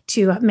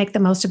to make the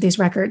most of these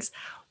records.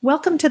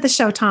 Welcome to the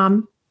show,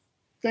 Tom.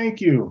 Thank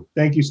you.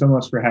 Thank you so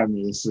much for having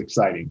me. This is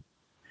exciting.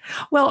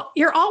 Well,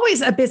 you're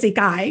always a busy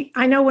guy.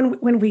 I know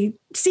when we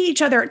see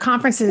each other at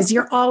conferences,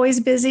 you're always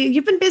busy.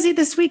 You've been busy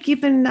this week.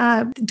 You've been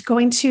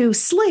going to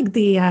SLIG,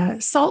 the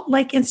Salt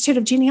Lake Institute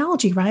of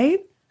Genealogy,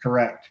 right?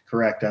 Correct.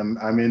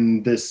 I'm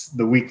in the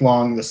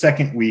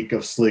second week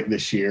of SLIG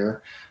this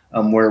year,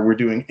 where we're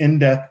doing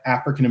in-depth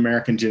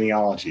African-American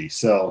genealogy.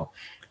 So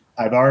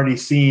I've already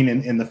seen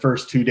in the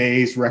first 2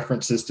 days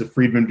references to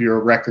Freedmen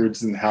Bureau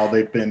records and how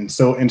they've been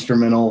so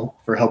instrumental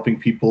for helping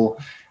people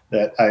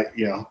that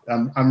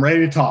I'm ready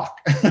to talk.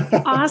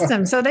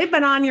 Awesome. So they've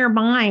been on your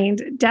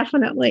mind,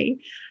 definitely.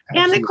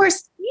 Absolutely. And of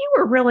course, you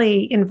were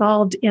really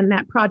involved in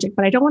that project,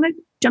 but I don't want to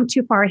jump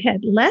too far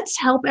ahead. Let's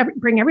help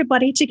bring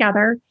everybody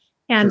together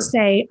and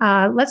say,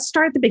 let's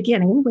start at the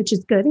beginning, which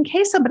is good. In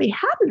case somebody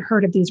hadn't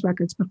heard of these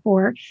records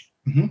before,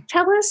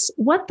 tell us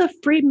what the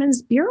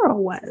Freedmen's Bureau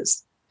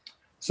was.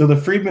 So the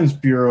Freedmen's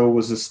Bureau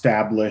was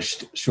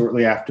established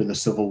shortly after the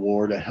Civil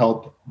War to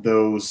help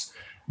those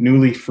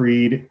newly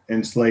freed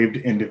enslaved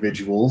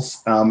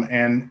individuals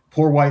and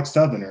poor white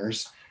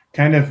Southerners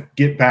kind of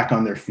get back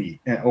on their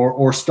feet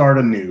or start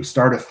anew,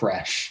 start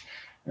afresh.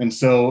 And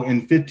so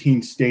in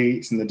 15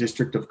 states in the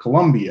District of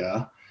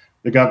Columbia,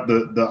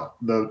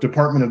 the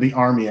Department of the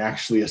Army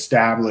actually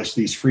established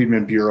these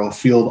Freedmen Bureau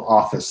field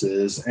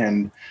offices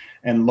and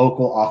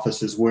local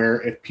offices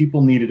where if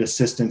people needed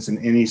assistance in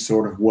any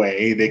sort of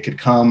way, they could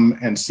come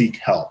and seek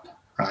help,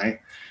 right?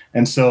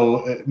 And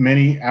so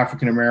many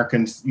African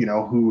Americans,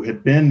 who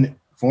had been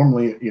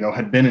formerly,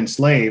 had been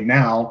enslaved,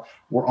 now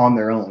were on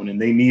their own,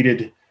 and they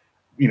needed,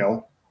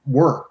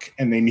 work,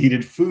 and they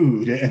needed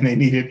food, and they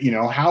needed,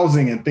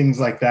 housing and things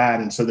like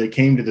that. And so they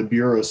came to the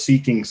Bureau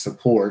seeking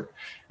support,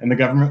 and the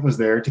government was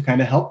there to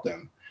kind of help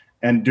them.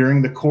 And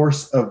during the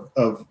course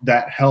of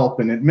that help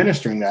and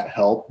administering that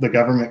help, the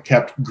government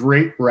kept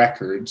great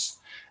records,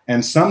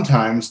 and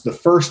sometimes the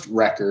first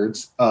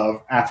records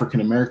of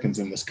African Americans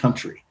in this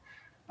country.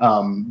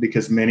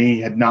 Because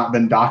many had not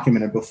been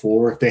documented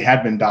before. If they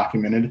had been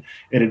documented,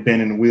 it had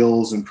been in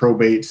wills and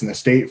probates and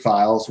estate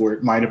files where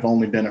it might have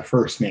only been a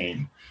first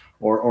name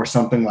or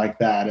something like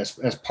that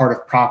as part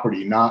of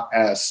property, not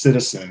as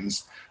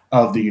citizens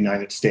of the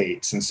United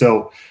States. And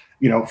so,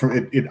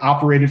 it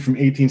operated from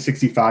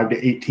 1865 to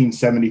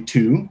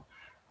 1872,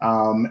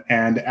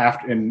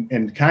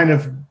 and kind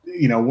of,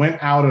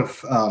 went out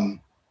of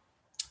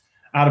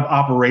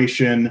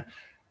operation.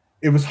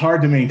 It was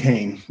hard to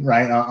maintain,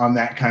 right, on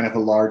that kind of a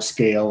large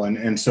scale.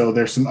 And so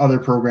there's some other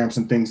programs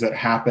and things that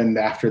happened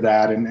after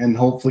that. And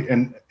hopefully,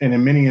 and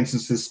in many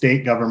instances,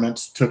 state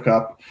governments took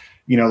up,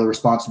 the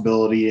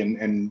responsibility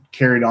and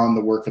carried on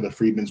the work of the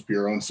Freedmen's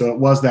Bureau. And so it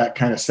was that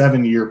kind of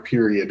 7-year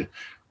period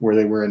where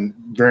they were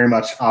very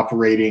much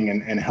operating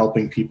and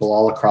helping people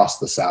all across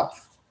the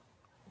South.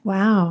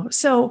 Wow.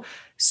 So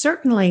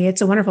certainly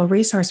it's a wonderful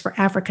resource for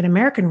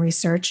African-American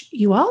research.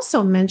 You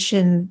also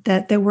mentioned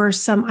that there were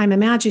some, I'm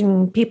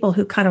imagining, people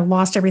who kind of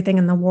lost everything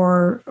in the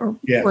war or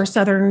were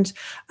Southerns,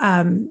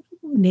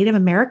 Native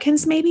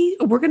Americans, maybe.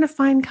 We're going to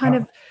find kind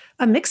of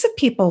a mix of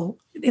people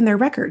in their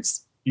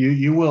records.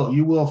 You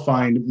will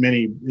find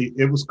many.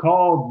 It was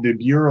called the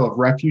Bureau of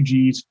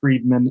Refugees,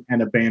 Freedmen,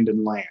 and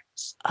Abandoned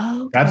Lands.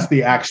 Oh, okay. That's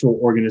the actual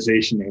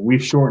organization name.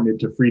 We've shortened it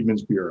to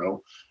Freedmen's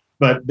Bureau.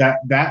 But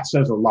that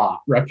says a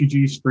lot: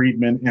 refugees,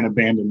 freedmen, and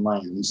abandoned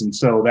lands. And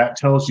so that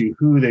tells you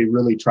who they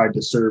really tried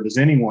to serve as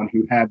anyone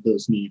who had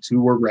those needs,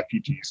 who were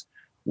refugees,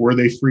 Were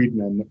they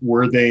freedmen?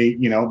 Were they,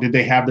 did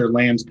they have their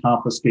lands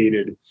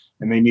confiscated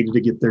and they needed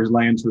to get their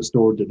lands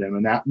restored to them?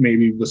 And that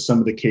maybe was some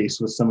of the case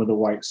with some of the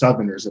white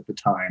Southerners at the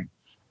time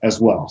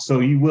as well. So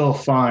you will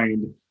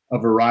find a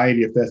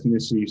variety of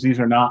ethnicities. These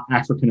are not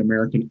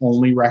African-American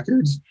only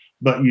records,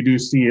 but you do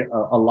see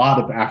a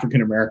lot of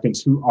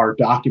African-Americans who are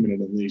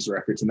documented in these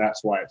records. And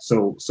that's why it's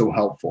so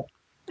helpful.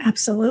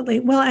 Absolutely.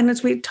 Well, and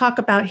as we talk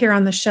about here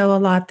on the show a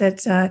lot,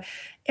 that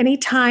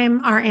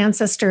anytime our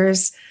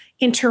ancestors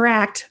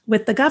interact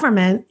with the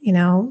government,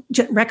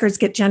 records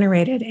get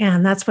generated.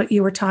 And that's what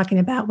you were talking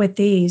about with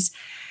these.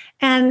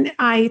 And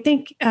I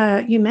think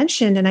you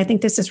mentioned, and I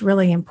think this is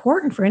really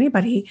important for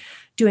anybody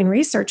doing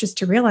research, is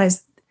to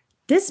realize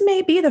this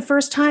may be the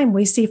first time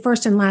we see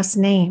first and last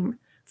name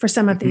for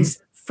some of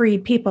these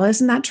freed people.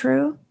 Isn't that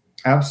true?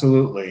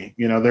 Absolutely.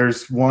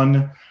 There's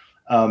one,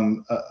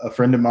 a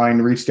friend of mine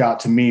reached out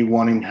to me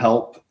wanting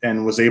help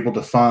and was able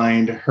to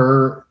find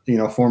her,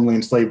 formerly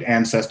enslaved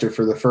ancestor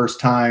for the first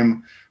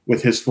time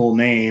with his full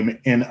name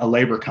in a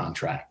labor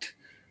contract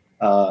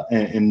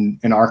in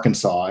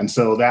Arkansas. And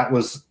so that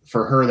was,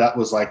 for her, that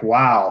was like,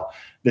 wow,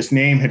 this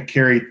name had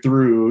carried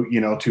through,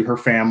 to her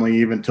family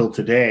even till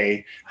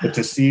today, but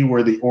to see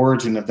where the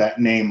origin of that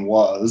name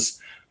was,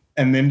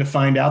 and then to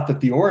find out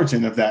that the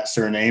origin of that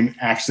surname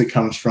actually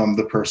comes from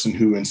the person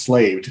who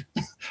enslaved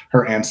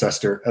her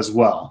ancestor as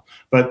well.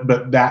 But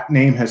that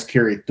name has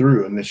carried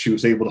through, and that she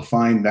was able to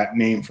find that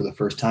name for the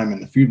first time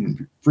in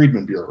the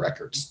Freedmen Bureau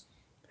records.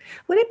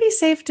 Would it be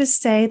safe to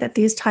say that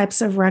these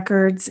types of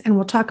records, and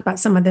we'll talk about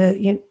some of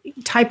the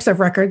types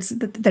of records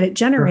that it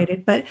generated,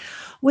 sure, but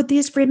would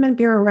these Freedmen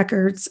Bureau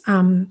records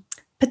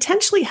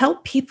potentially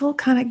help people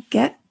kind of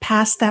get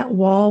past that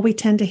wall we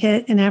tend to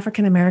hit in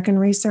African-American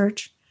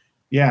research?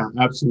 Yeah,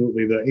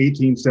 absolutely. The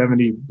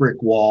 1870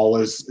 brick wall,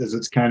 as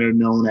it's kind of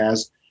known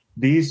as,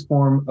 these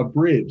form a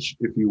bridge,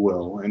 if you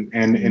will, and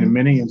in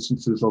many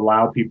instances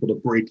allow people to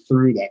break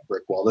through that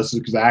brick wall. This is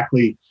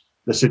exactly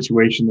the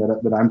situation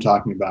that I'm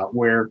talking about,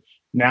 where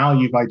now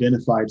you've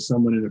identified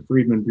someone in a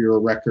Freedmen Bureau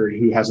record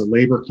who has a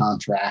labor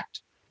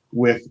contract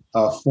with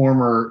a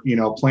former,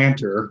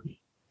 planter.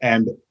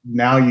 And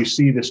now you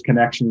see this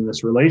connection and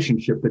this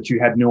relationship that you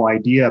had no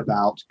idea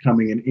about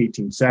coming in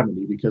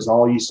 1870, because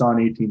all you saw in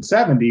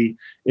 1870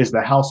 is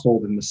the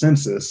household in the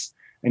census.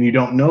 And you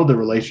don't know the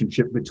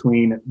relationship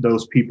between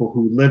those people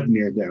who lived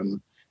near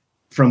them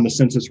from the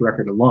census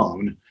record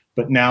alone.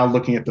 But now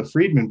looking at the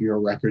Freedmen Bureau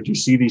record, you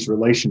see these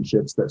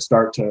relationships that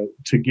start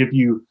to give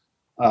you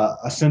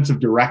a sense of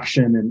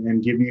direction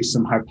and give you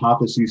some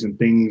hypotheses and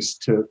things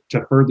to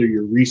further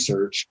your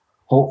research,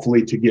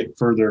 hopefully to get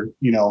further,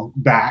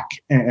 back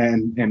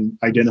and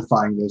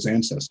identifying those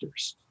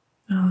ancestors.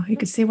 Oh, you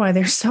can see why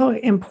they're so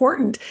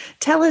important.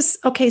 Tell us,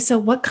 okay, so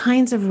what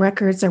kinds of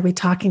records are we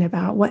talking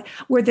about? What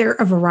were there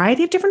a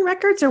variety of different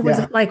records, or was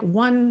it like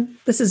one,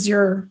 this is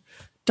your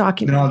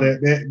document? No,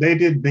 they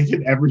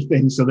did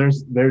everything. So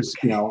there's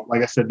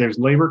like I said, there's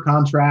labor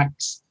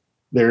contracts,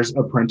 there's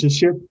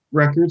apprenticeship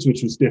records,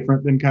 which was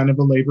different than kind of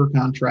a labor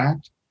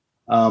contract.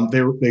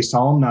 They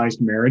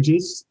solemnized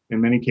marriages. In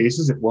many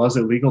cases, it was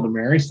illegal to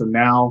marry. So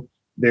now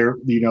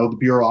the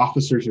Bureau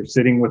officers are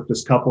sitting with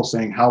this couple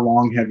saying, how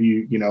long have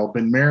you,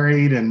 been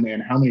married, and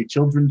how many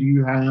children do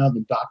you have,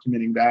 and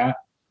documenting that.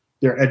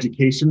 Their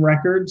education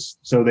records.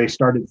 So they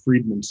started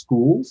freedmen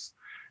schools,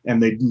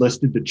 and they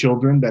listed the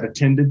children that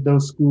attended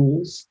those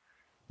schools.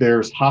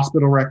 There's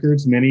hospital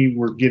records. Many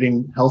were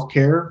getting health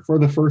care for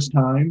the first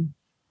time.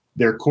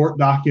 Their court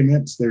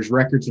documents. There's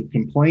records of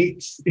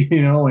complaints,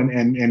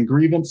 and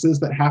grievances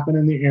that happen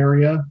in the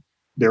area.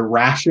 Their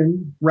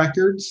ration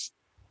records,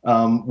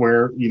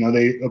 where,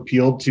 they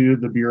appealed to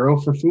the Bureau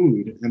for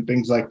food and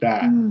things like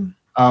that.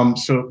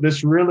 So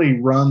this really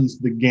runs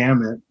the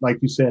gamut, like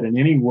you said, in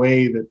any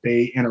way that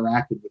they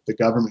interacted with the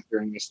government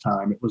during this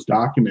time. It was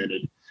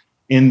documented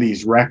in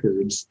these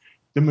records.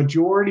 The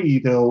majority,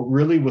 though,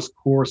 really was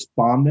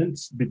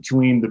correspondence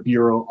between the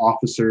Bureau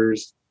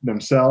officers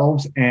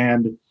themselves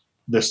and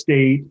the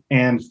state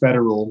and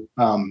federal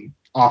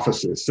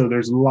offices. So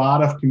there's a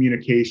lot of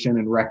communication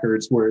and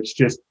records where it's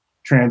just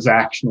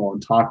transactional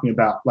and talking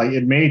about, like,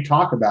 it may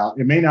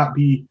not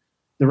be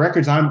the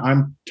records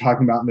I'm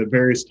talking about in the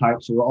various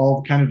types are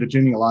all kind of the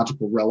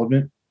genealogical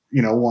relevant,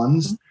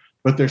 ones,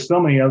 but there's so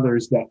many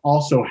others that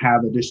also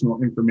have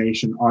additional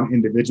information on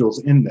individuals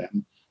in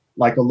them,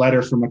 like a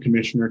letter from a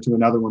commissioner to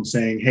another one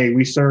saying, hey,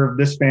 we serve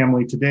this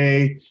family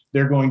today.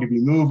 They're going to be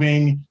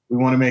moving. We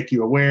want to make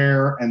you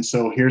aware. And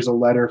so here's a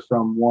letter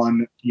from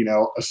one,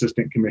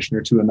 assistant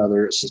commissioner to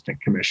another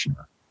assistant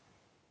commissioner.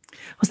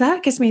 Well,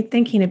 that gets me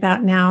thinking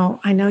about now.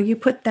 I know you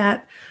put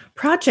that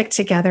project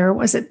together.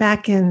 Was it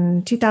back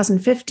in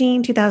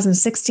 2015,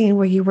 2016,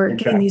 where you were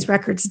getting these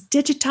records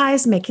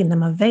digitized, making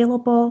them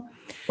available?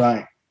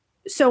 Right.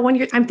 So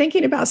I'm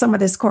thinking about some of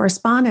this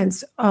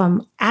correspondence,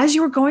 as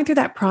you were going through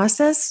that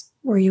process,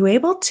 were you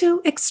able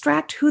to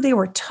extract who they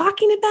were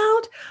talking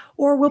about,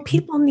 or will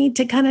people need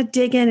to kind of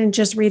dig in and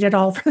just read it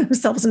all for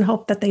themselves and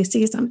hope that they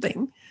see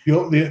something?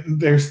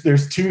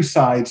 There's two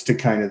sides to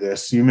kind of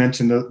this. You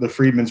mentioned the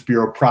Freedmen's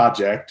Bureau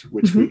project,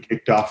 which we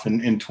kicked off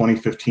in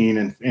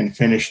 2015 and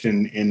finished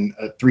in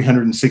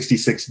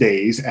 366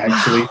 days,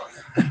 actually,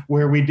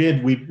 where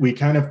we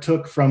kind of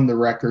took from the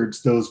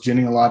records those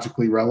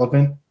genealogically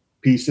relevant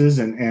pieces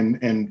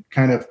and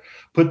kind of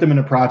put them in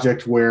a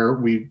project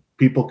where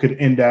people could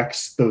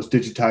index those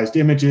digitized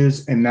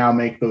images and now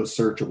make those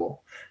searchable.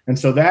 And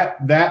so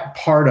that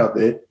part of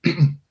it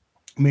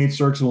made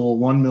searchable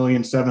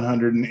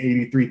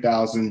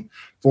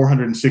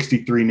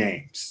 1,783,463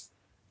 names,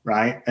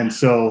 right? And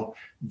so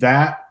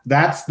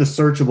that's the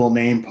searchable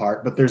name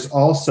part, but there's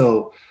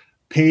also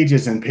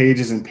pages and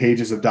pages and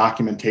pages of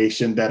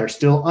documentation that are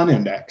still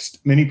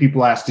unindexed. Many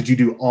people ask, did you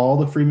do all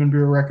the Freedmen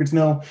Bureau records?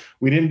 No,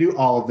 we didn't do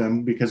all of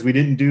them because we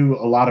didn't do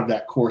a lot of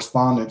that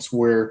correspondence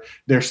where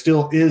there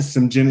still is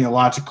some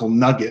genealogical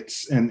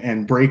nuggets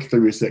and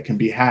breakthroughs that can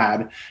be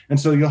had. And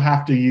so you'll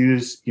have to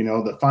use,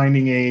 the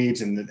finding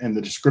aids and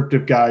the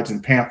descriptive guides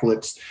and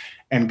pamphlets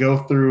and go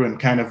through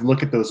and kind of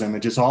look at those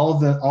images. All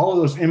of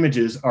those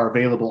images are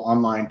available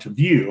online to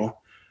view,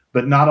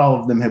 but not all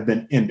of them have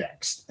been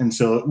indexed. And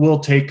so it will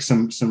take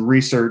some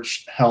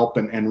research help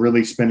and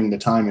really spending the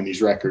time in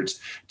these records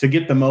to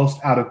get the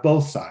most out of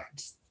both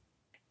sides.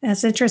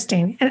 That's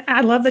interesting. And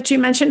I love that you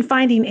mentioned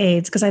finding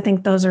aids because I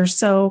think those are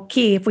so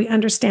key. If we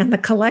understand the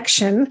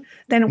collection,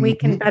 then we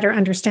can better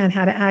understand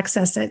how to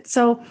access it.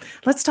 So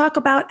let's talk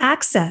about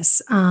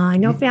access. I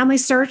know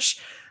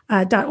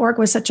FamilySearch.org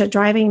was such a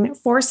driving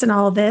force in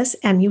all of this.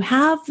 And you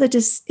have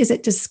is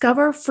it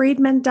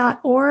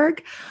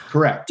discoverfreedmen.org?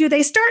 Correct. Should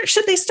they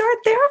start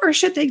there or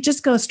should they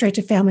just go straight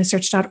to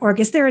FamilySearch.org?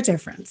 Is there a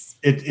difference?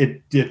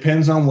 It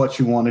depends on what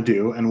you want to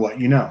do and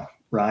what you know,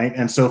 right?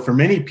 And so for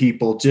many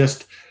people,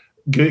 just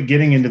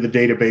getting into the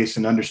database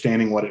and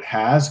understanding what it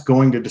has,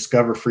 going to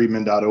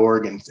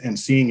discoverfreedmen.org and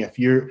seeing if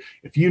you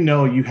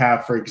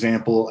have, for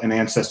example, an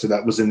ancestor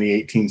that was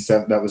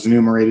that was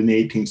enumerated in the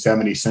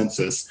 1870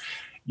 census,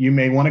 you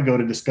may want to go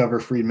to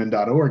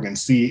discoverfreedmen.org and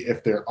see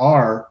if there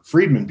are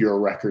Freedmen Bureau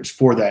records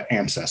for that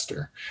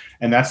ancestor.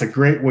 And that's a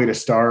great way to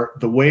start.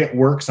 The way it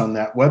works on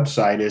that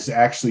website is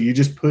actually you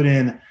just put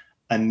in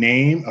a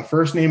name, a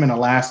first name and a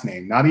last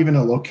name, not even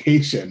a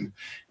location,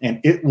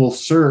 and it will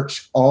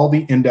search all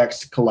the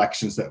indexed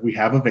collections that we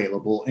have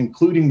available,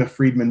 including the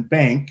Freedmen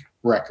Bank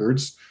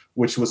records,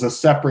 which was a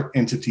separate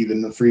entity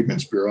than the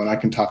Freedmen's Bureau. And I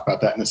can talk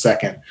about that in a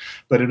second.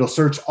 But it'll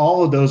search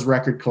all of those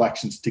record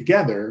collections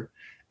together.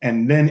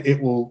 And then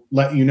it will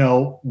let you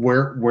know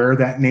where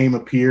that name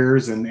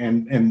appears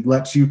and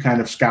lets you kind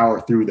of scour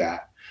through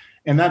that.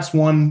 And that's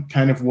one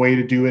kind of way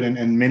to do it.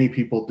 And many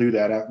people do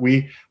that.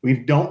 We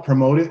don't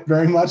promote it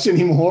very much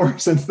anymore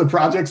since the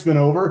project's been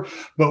over,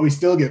 but we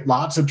still get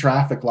lots of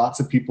traffic,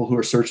 lots of people who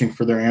are searching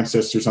for their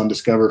ancestors on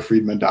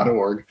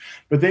discoverfreedmen.org.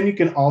 But then you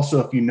can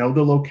also, if you know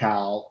the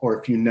locale or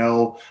if you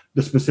know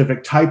the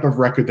specific type of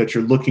record that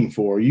you're looking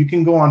for, you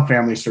can go on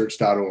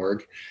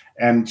FamilySearch.org.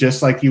 And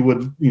just like you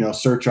would,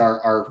 search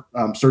our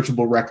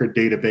searchable record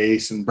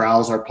database and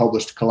browse our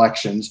published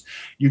collections,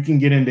 you can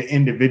get into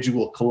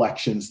individual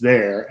collections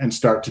there and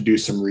start to do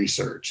some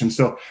research. And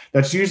so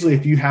that's usually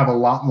if you have a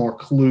lot more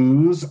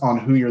clues on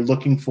who you're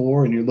looking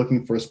for and you're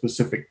looking for a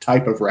specific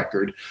type of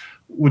record,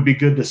 would be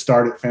good to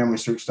start at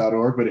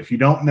FamilySearch.org. But if you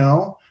don't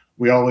know,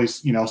 we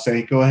always,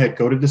 say, go ahead,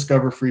 go to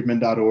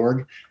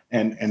discoverfreedmen.org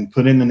and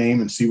put in the name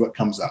and see what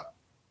comes up.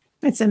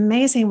 It's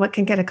amazing what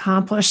can get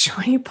accomplished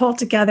when you pull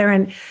together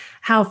and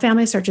how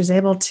Family Search is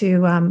able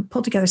to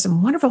pull together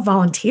some wonderful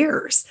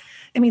volunteers.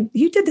 I mean,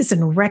 you did this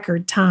in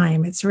record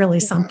time. It's really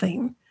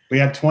something. We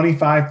had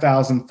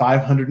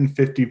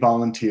 25,550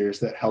 volunteers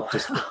that helped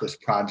us with this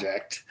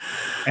project.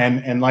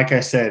 And like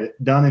I said,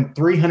 done in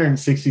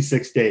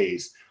 366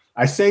 days.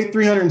 I say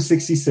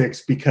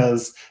 366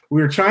 because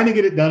we were trying to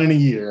get it done in a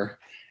year.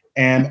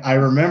 And I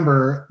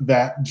remember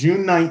that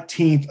June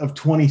 19th of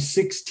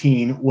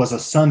 2016 was a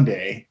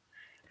Sunday.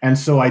 And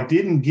so I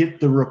didn't get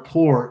the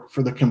report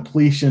for the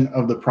completion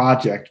of the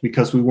project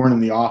because we weren't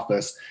in the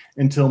office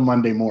until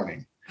Monday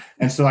morning.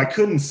 And so I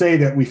couldn't say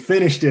that we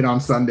finished it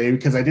on Sunday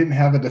because I didn't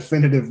have a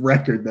definitive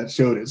record that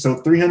showed it. So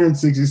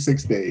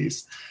 366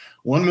 days,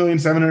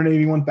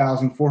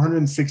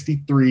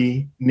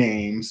 1,781,463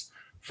 names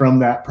from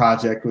that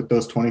project with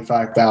those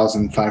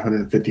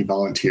 25,550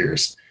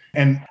 volunteers.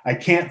 And I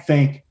can't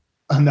thank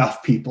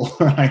enough people,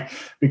 right?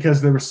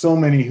 Because there were so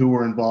many who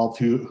were involved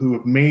who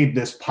have made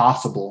this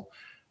possible.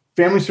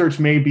 Family Search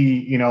may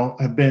be,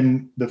 have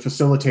been the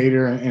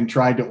facilitator and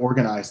tried to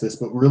organize this,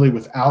 but really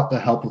without the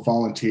help of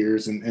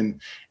volunteers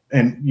and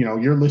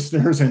your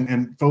listeners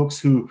and folks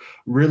who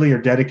really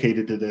are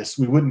dedicated to this,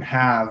 we wouldn't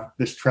have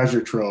this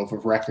treasure trove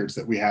of records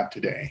that we have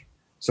today.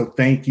 So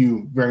thank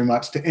you very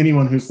much to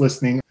anyone who's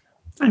listening.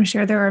 I'm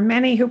sure there are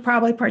many who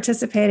probably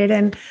participated,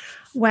 and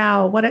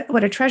wow,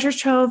 what a treasure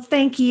trove.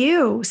 Thank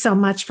you so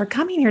much for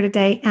coming here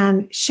today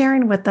and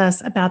sharing with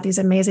us about these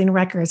amazing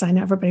records. I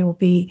know everybody will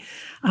be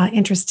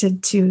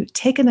interested to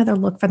take another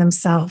look for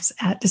themselves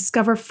at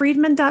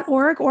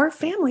discoverfreedmen.org or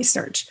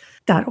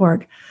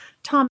FamilySearch.org.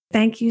 Tom,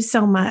 thank you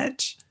so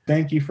much.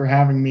 thank you for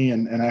having me.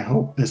 And I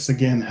hope this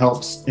again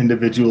helps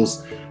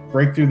individuals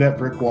break through that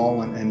brick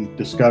wall and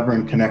discover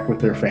and connect with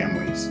their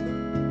families.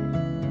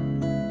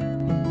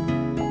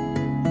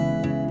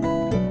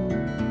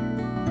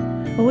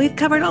 Well, we've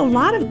covered a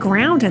lot of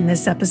ground in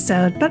this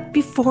episode, but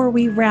before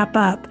we wrap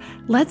up,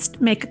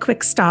 let's make a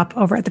quick stop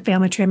over at the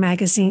Family Tree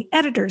Magazine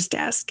editor's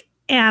desk.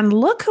 And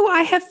look who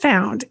I have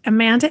found,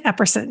 Amanda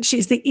Epperson.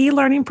 She's the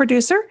e-learning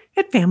producer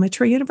at Family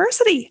Tree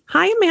University.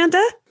 Hi,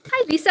 Amanda.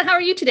 Hi, Lisa. How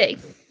are you today?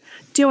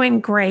 Doing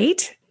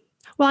great.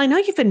 Well, I know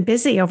you've been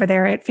busy over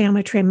there at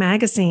Family Tree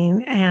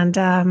Magazine, and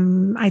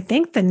I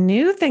think the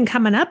new thing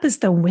coming up is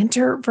the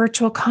Winter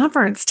Virtual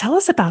Conference. Tell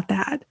us about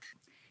that.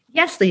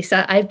 Yes,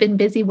 Lisa, I've been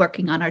busy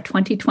working on our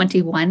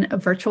 2021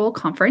 virtual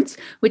conference,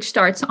 which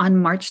starts on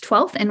March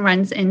 12th and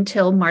runs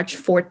until March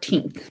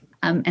 14th.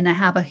 And I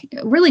have a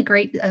really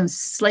great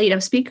slate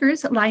of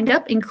speakers lined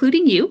up,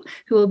 including you,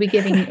 who will be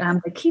giving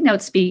the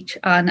keynote speech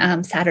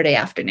on Saturday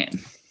afternoon.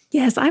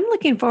 Yes, I'm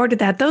looking forward to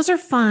that. Those are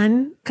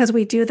fun because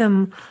we do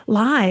them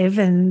live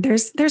and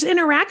there's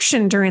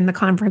interaction during the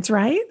conference,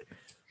 right?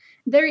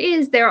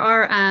 There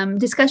are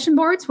discussion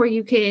boards where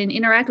you can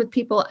interact with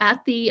people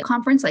at the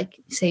conference, like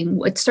saying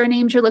what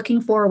surnames you're looking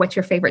for, what's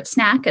your favorite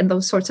snack, and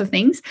those sorts of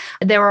things.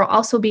 There will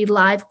also be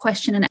live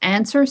question and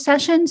answer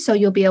sessions. So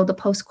you'll be able to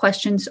post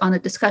questions on a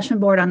discussion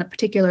board on a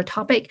particular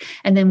topic,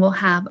 and then we'll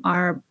have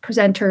our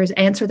presenters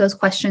answer those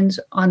questions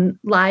on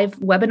live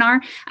webinar.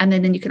 And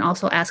then you can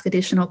also ask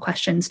additional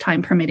questions,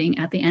 time permitting,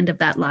 at the end of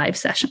that live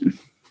session.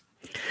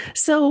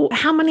 So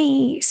how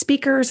many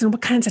speakers and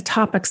what kinds of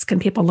topics can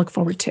people look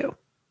forward to?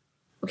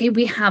 Okay,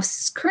 we have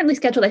currently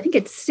scheduled, I think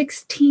it's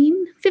 15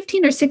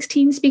 or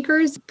 16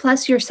 speakers,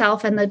 plus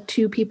yourself and the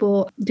two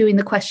people doing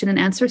the question and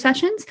answer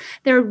sessions.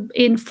 They're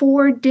in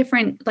 4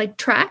 different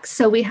tracks.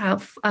 So we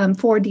have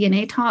 4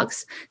 DNA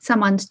talks,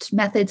 some on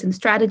methods and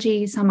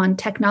strategies, some on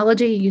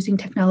technology, using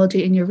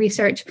technology in your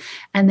research,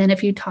 and then a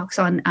few talks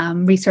on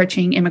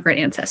researching immigrant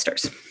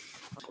ancestors.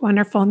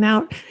 Wonderful.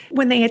 Now,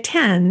 when they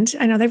attend,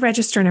 I know they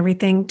register and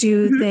everything.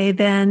 Do they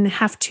then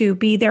have to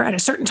be there at a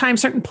certain time,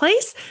 certain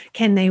place?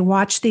 Can they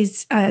watch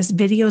these as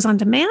videos on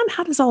demand?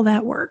 How does all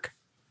that work?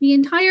 The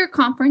entire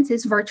conference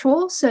is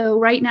virtual. So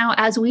right now,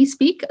 as we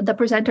speak, the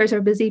presenters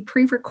are busy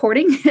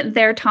pre-recording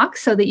their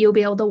talks so that you'll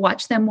be able to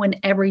watch them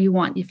whenever you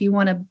want. If you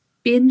want to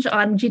binge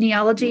on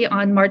genealogy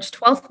on March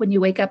 12th when you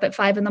wake up at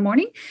 5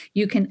 a.m,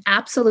 you can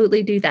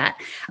absolutely do that.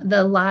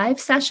 The live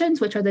sessions,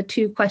 which are the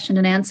 2 question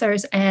and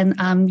answers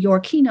and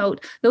your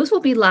keynote, those will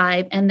be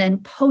live and then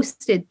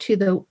posted to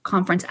the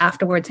conference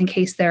afterwards in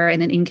case they're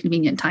in an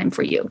inconvenient time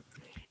for you.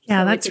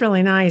 Yeah, that's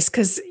really nice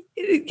because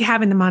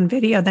having them on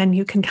video, then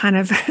you can kind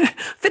of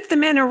fit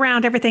them in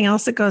around everything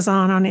else that goes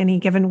on any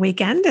given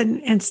weekend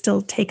and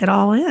still take it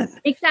all in.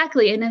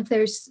 Exactly. And if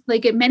there's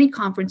at many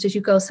conferences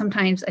you go,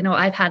 sometimes I know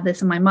I've had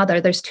this in my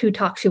mother, there's 2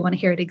 talks you want to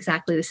hear at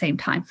exactly the same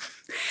time.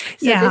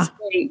 So this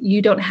way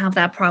you don't have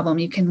that problem.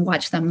 You can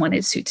watch them when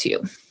it suits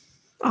you.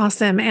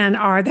 Awesome. And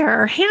are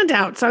there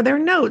handouts? Are there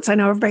notes? I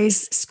know everybody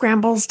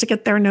scrambles to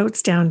get their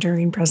notes down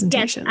during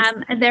presentations.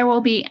 Yes, there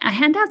will be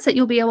handouts that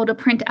you'll be able to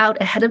print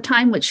out ahead of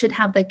time, which should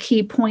have the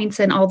key points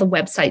and all the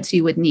websites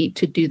you would need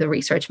to do the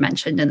research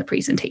mentioned in the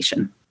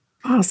presentation.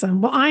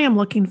 Awesome. Well, I am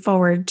looking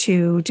forward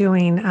to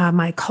doing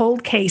my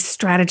cold case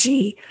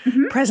strategy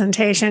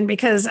presentation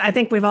because I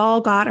think we've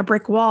all got a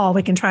brick wall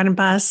we can try to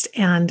bust.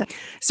 And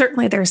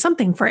certainly there's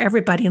something for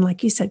everybody. And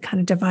like you said, kind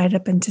of divide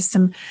up into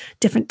some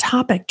different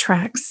topic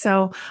tracks.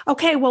 So,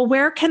 okay, well,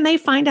 where can they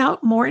find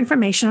out more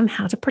information on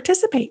how to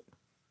participate?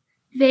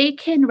 They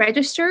can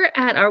register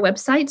at our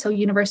website, so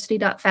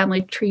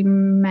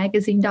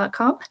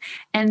university.familytreemagazine.com,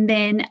 and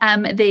then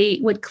they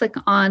would click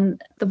on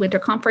the Winter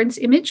Conference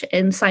image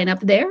and sign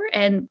up there.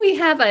 And we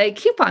have a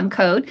coupon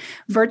code,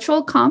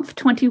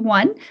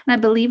 VirtualConf21, and I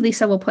believe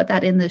Lisa will put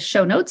that in the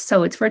show notes.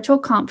 So it's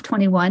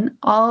VirtualConf21,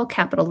 all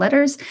capital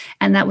letters,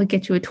 and that would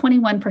get you a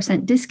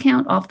 21%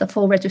 discount off the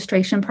full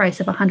registration price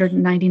of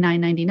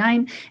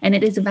 $199.99, and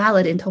it is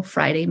valid until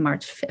Friday,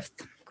 March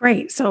 5th.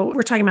 Great. So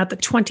we're talking about the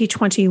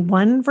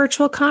 2021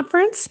 virtual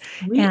conference.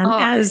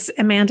 As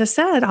Amanda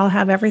said, I'll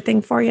have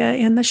everything for you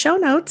in the show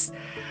notes.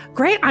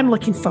 Great. I'm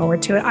looking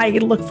forward to it. I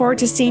look forward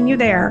to seeing you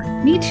there.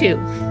 Me too.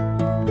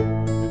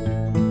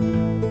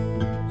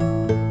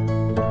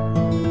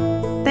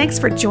 Thanks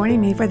for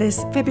joining me for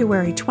this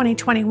February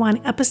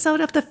 2021 episode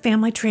of the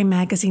Family Tree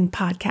Magazine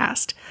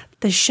podcast,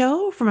 the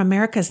show from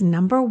America's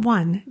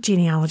 #1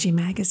 genealogy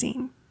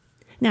magazine.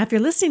 Now, if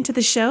you're listening to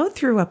the show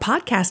through a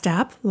podcast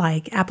app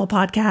like Apple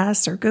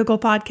Podcasts or Google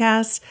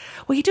Podcasts,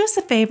 will you do us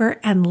a favor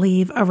and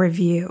leave a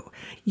review?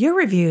 Your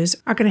reviews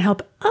are going to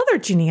help other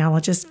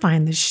genealogists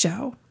find this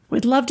show.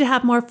 We'd love to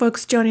have more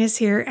folks joining us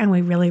here, and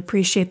we really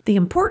appreciate the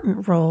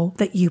important role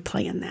that you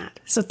play in that.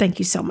 So thank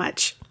you so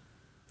much.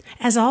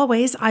 As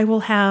always, I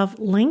will have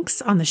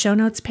links on the show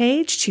notes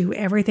page to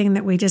everything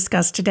that we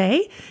discussed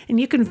today,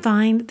 and you can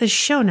find the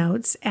show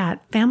notes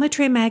at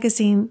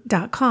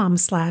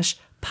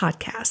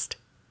familytreemagazine.com/podcast.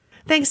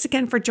 Thanks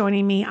again for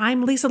joining me.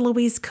 I'm Lisa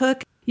Louise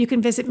Cook. You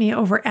can visit me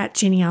over at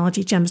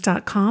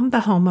genealogygems.com,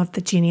 the home of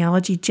the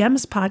Genealogy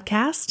Gems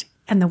podcast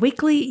and the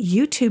weekly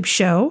YouTube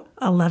show,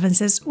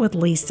 Elevenses with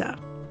Lisa.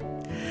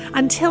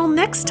 Until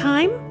next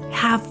time,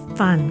 have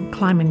fun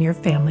climbing your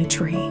family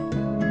tree.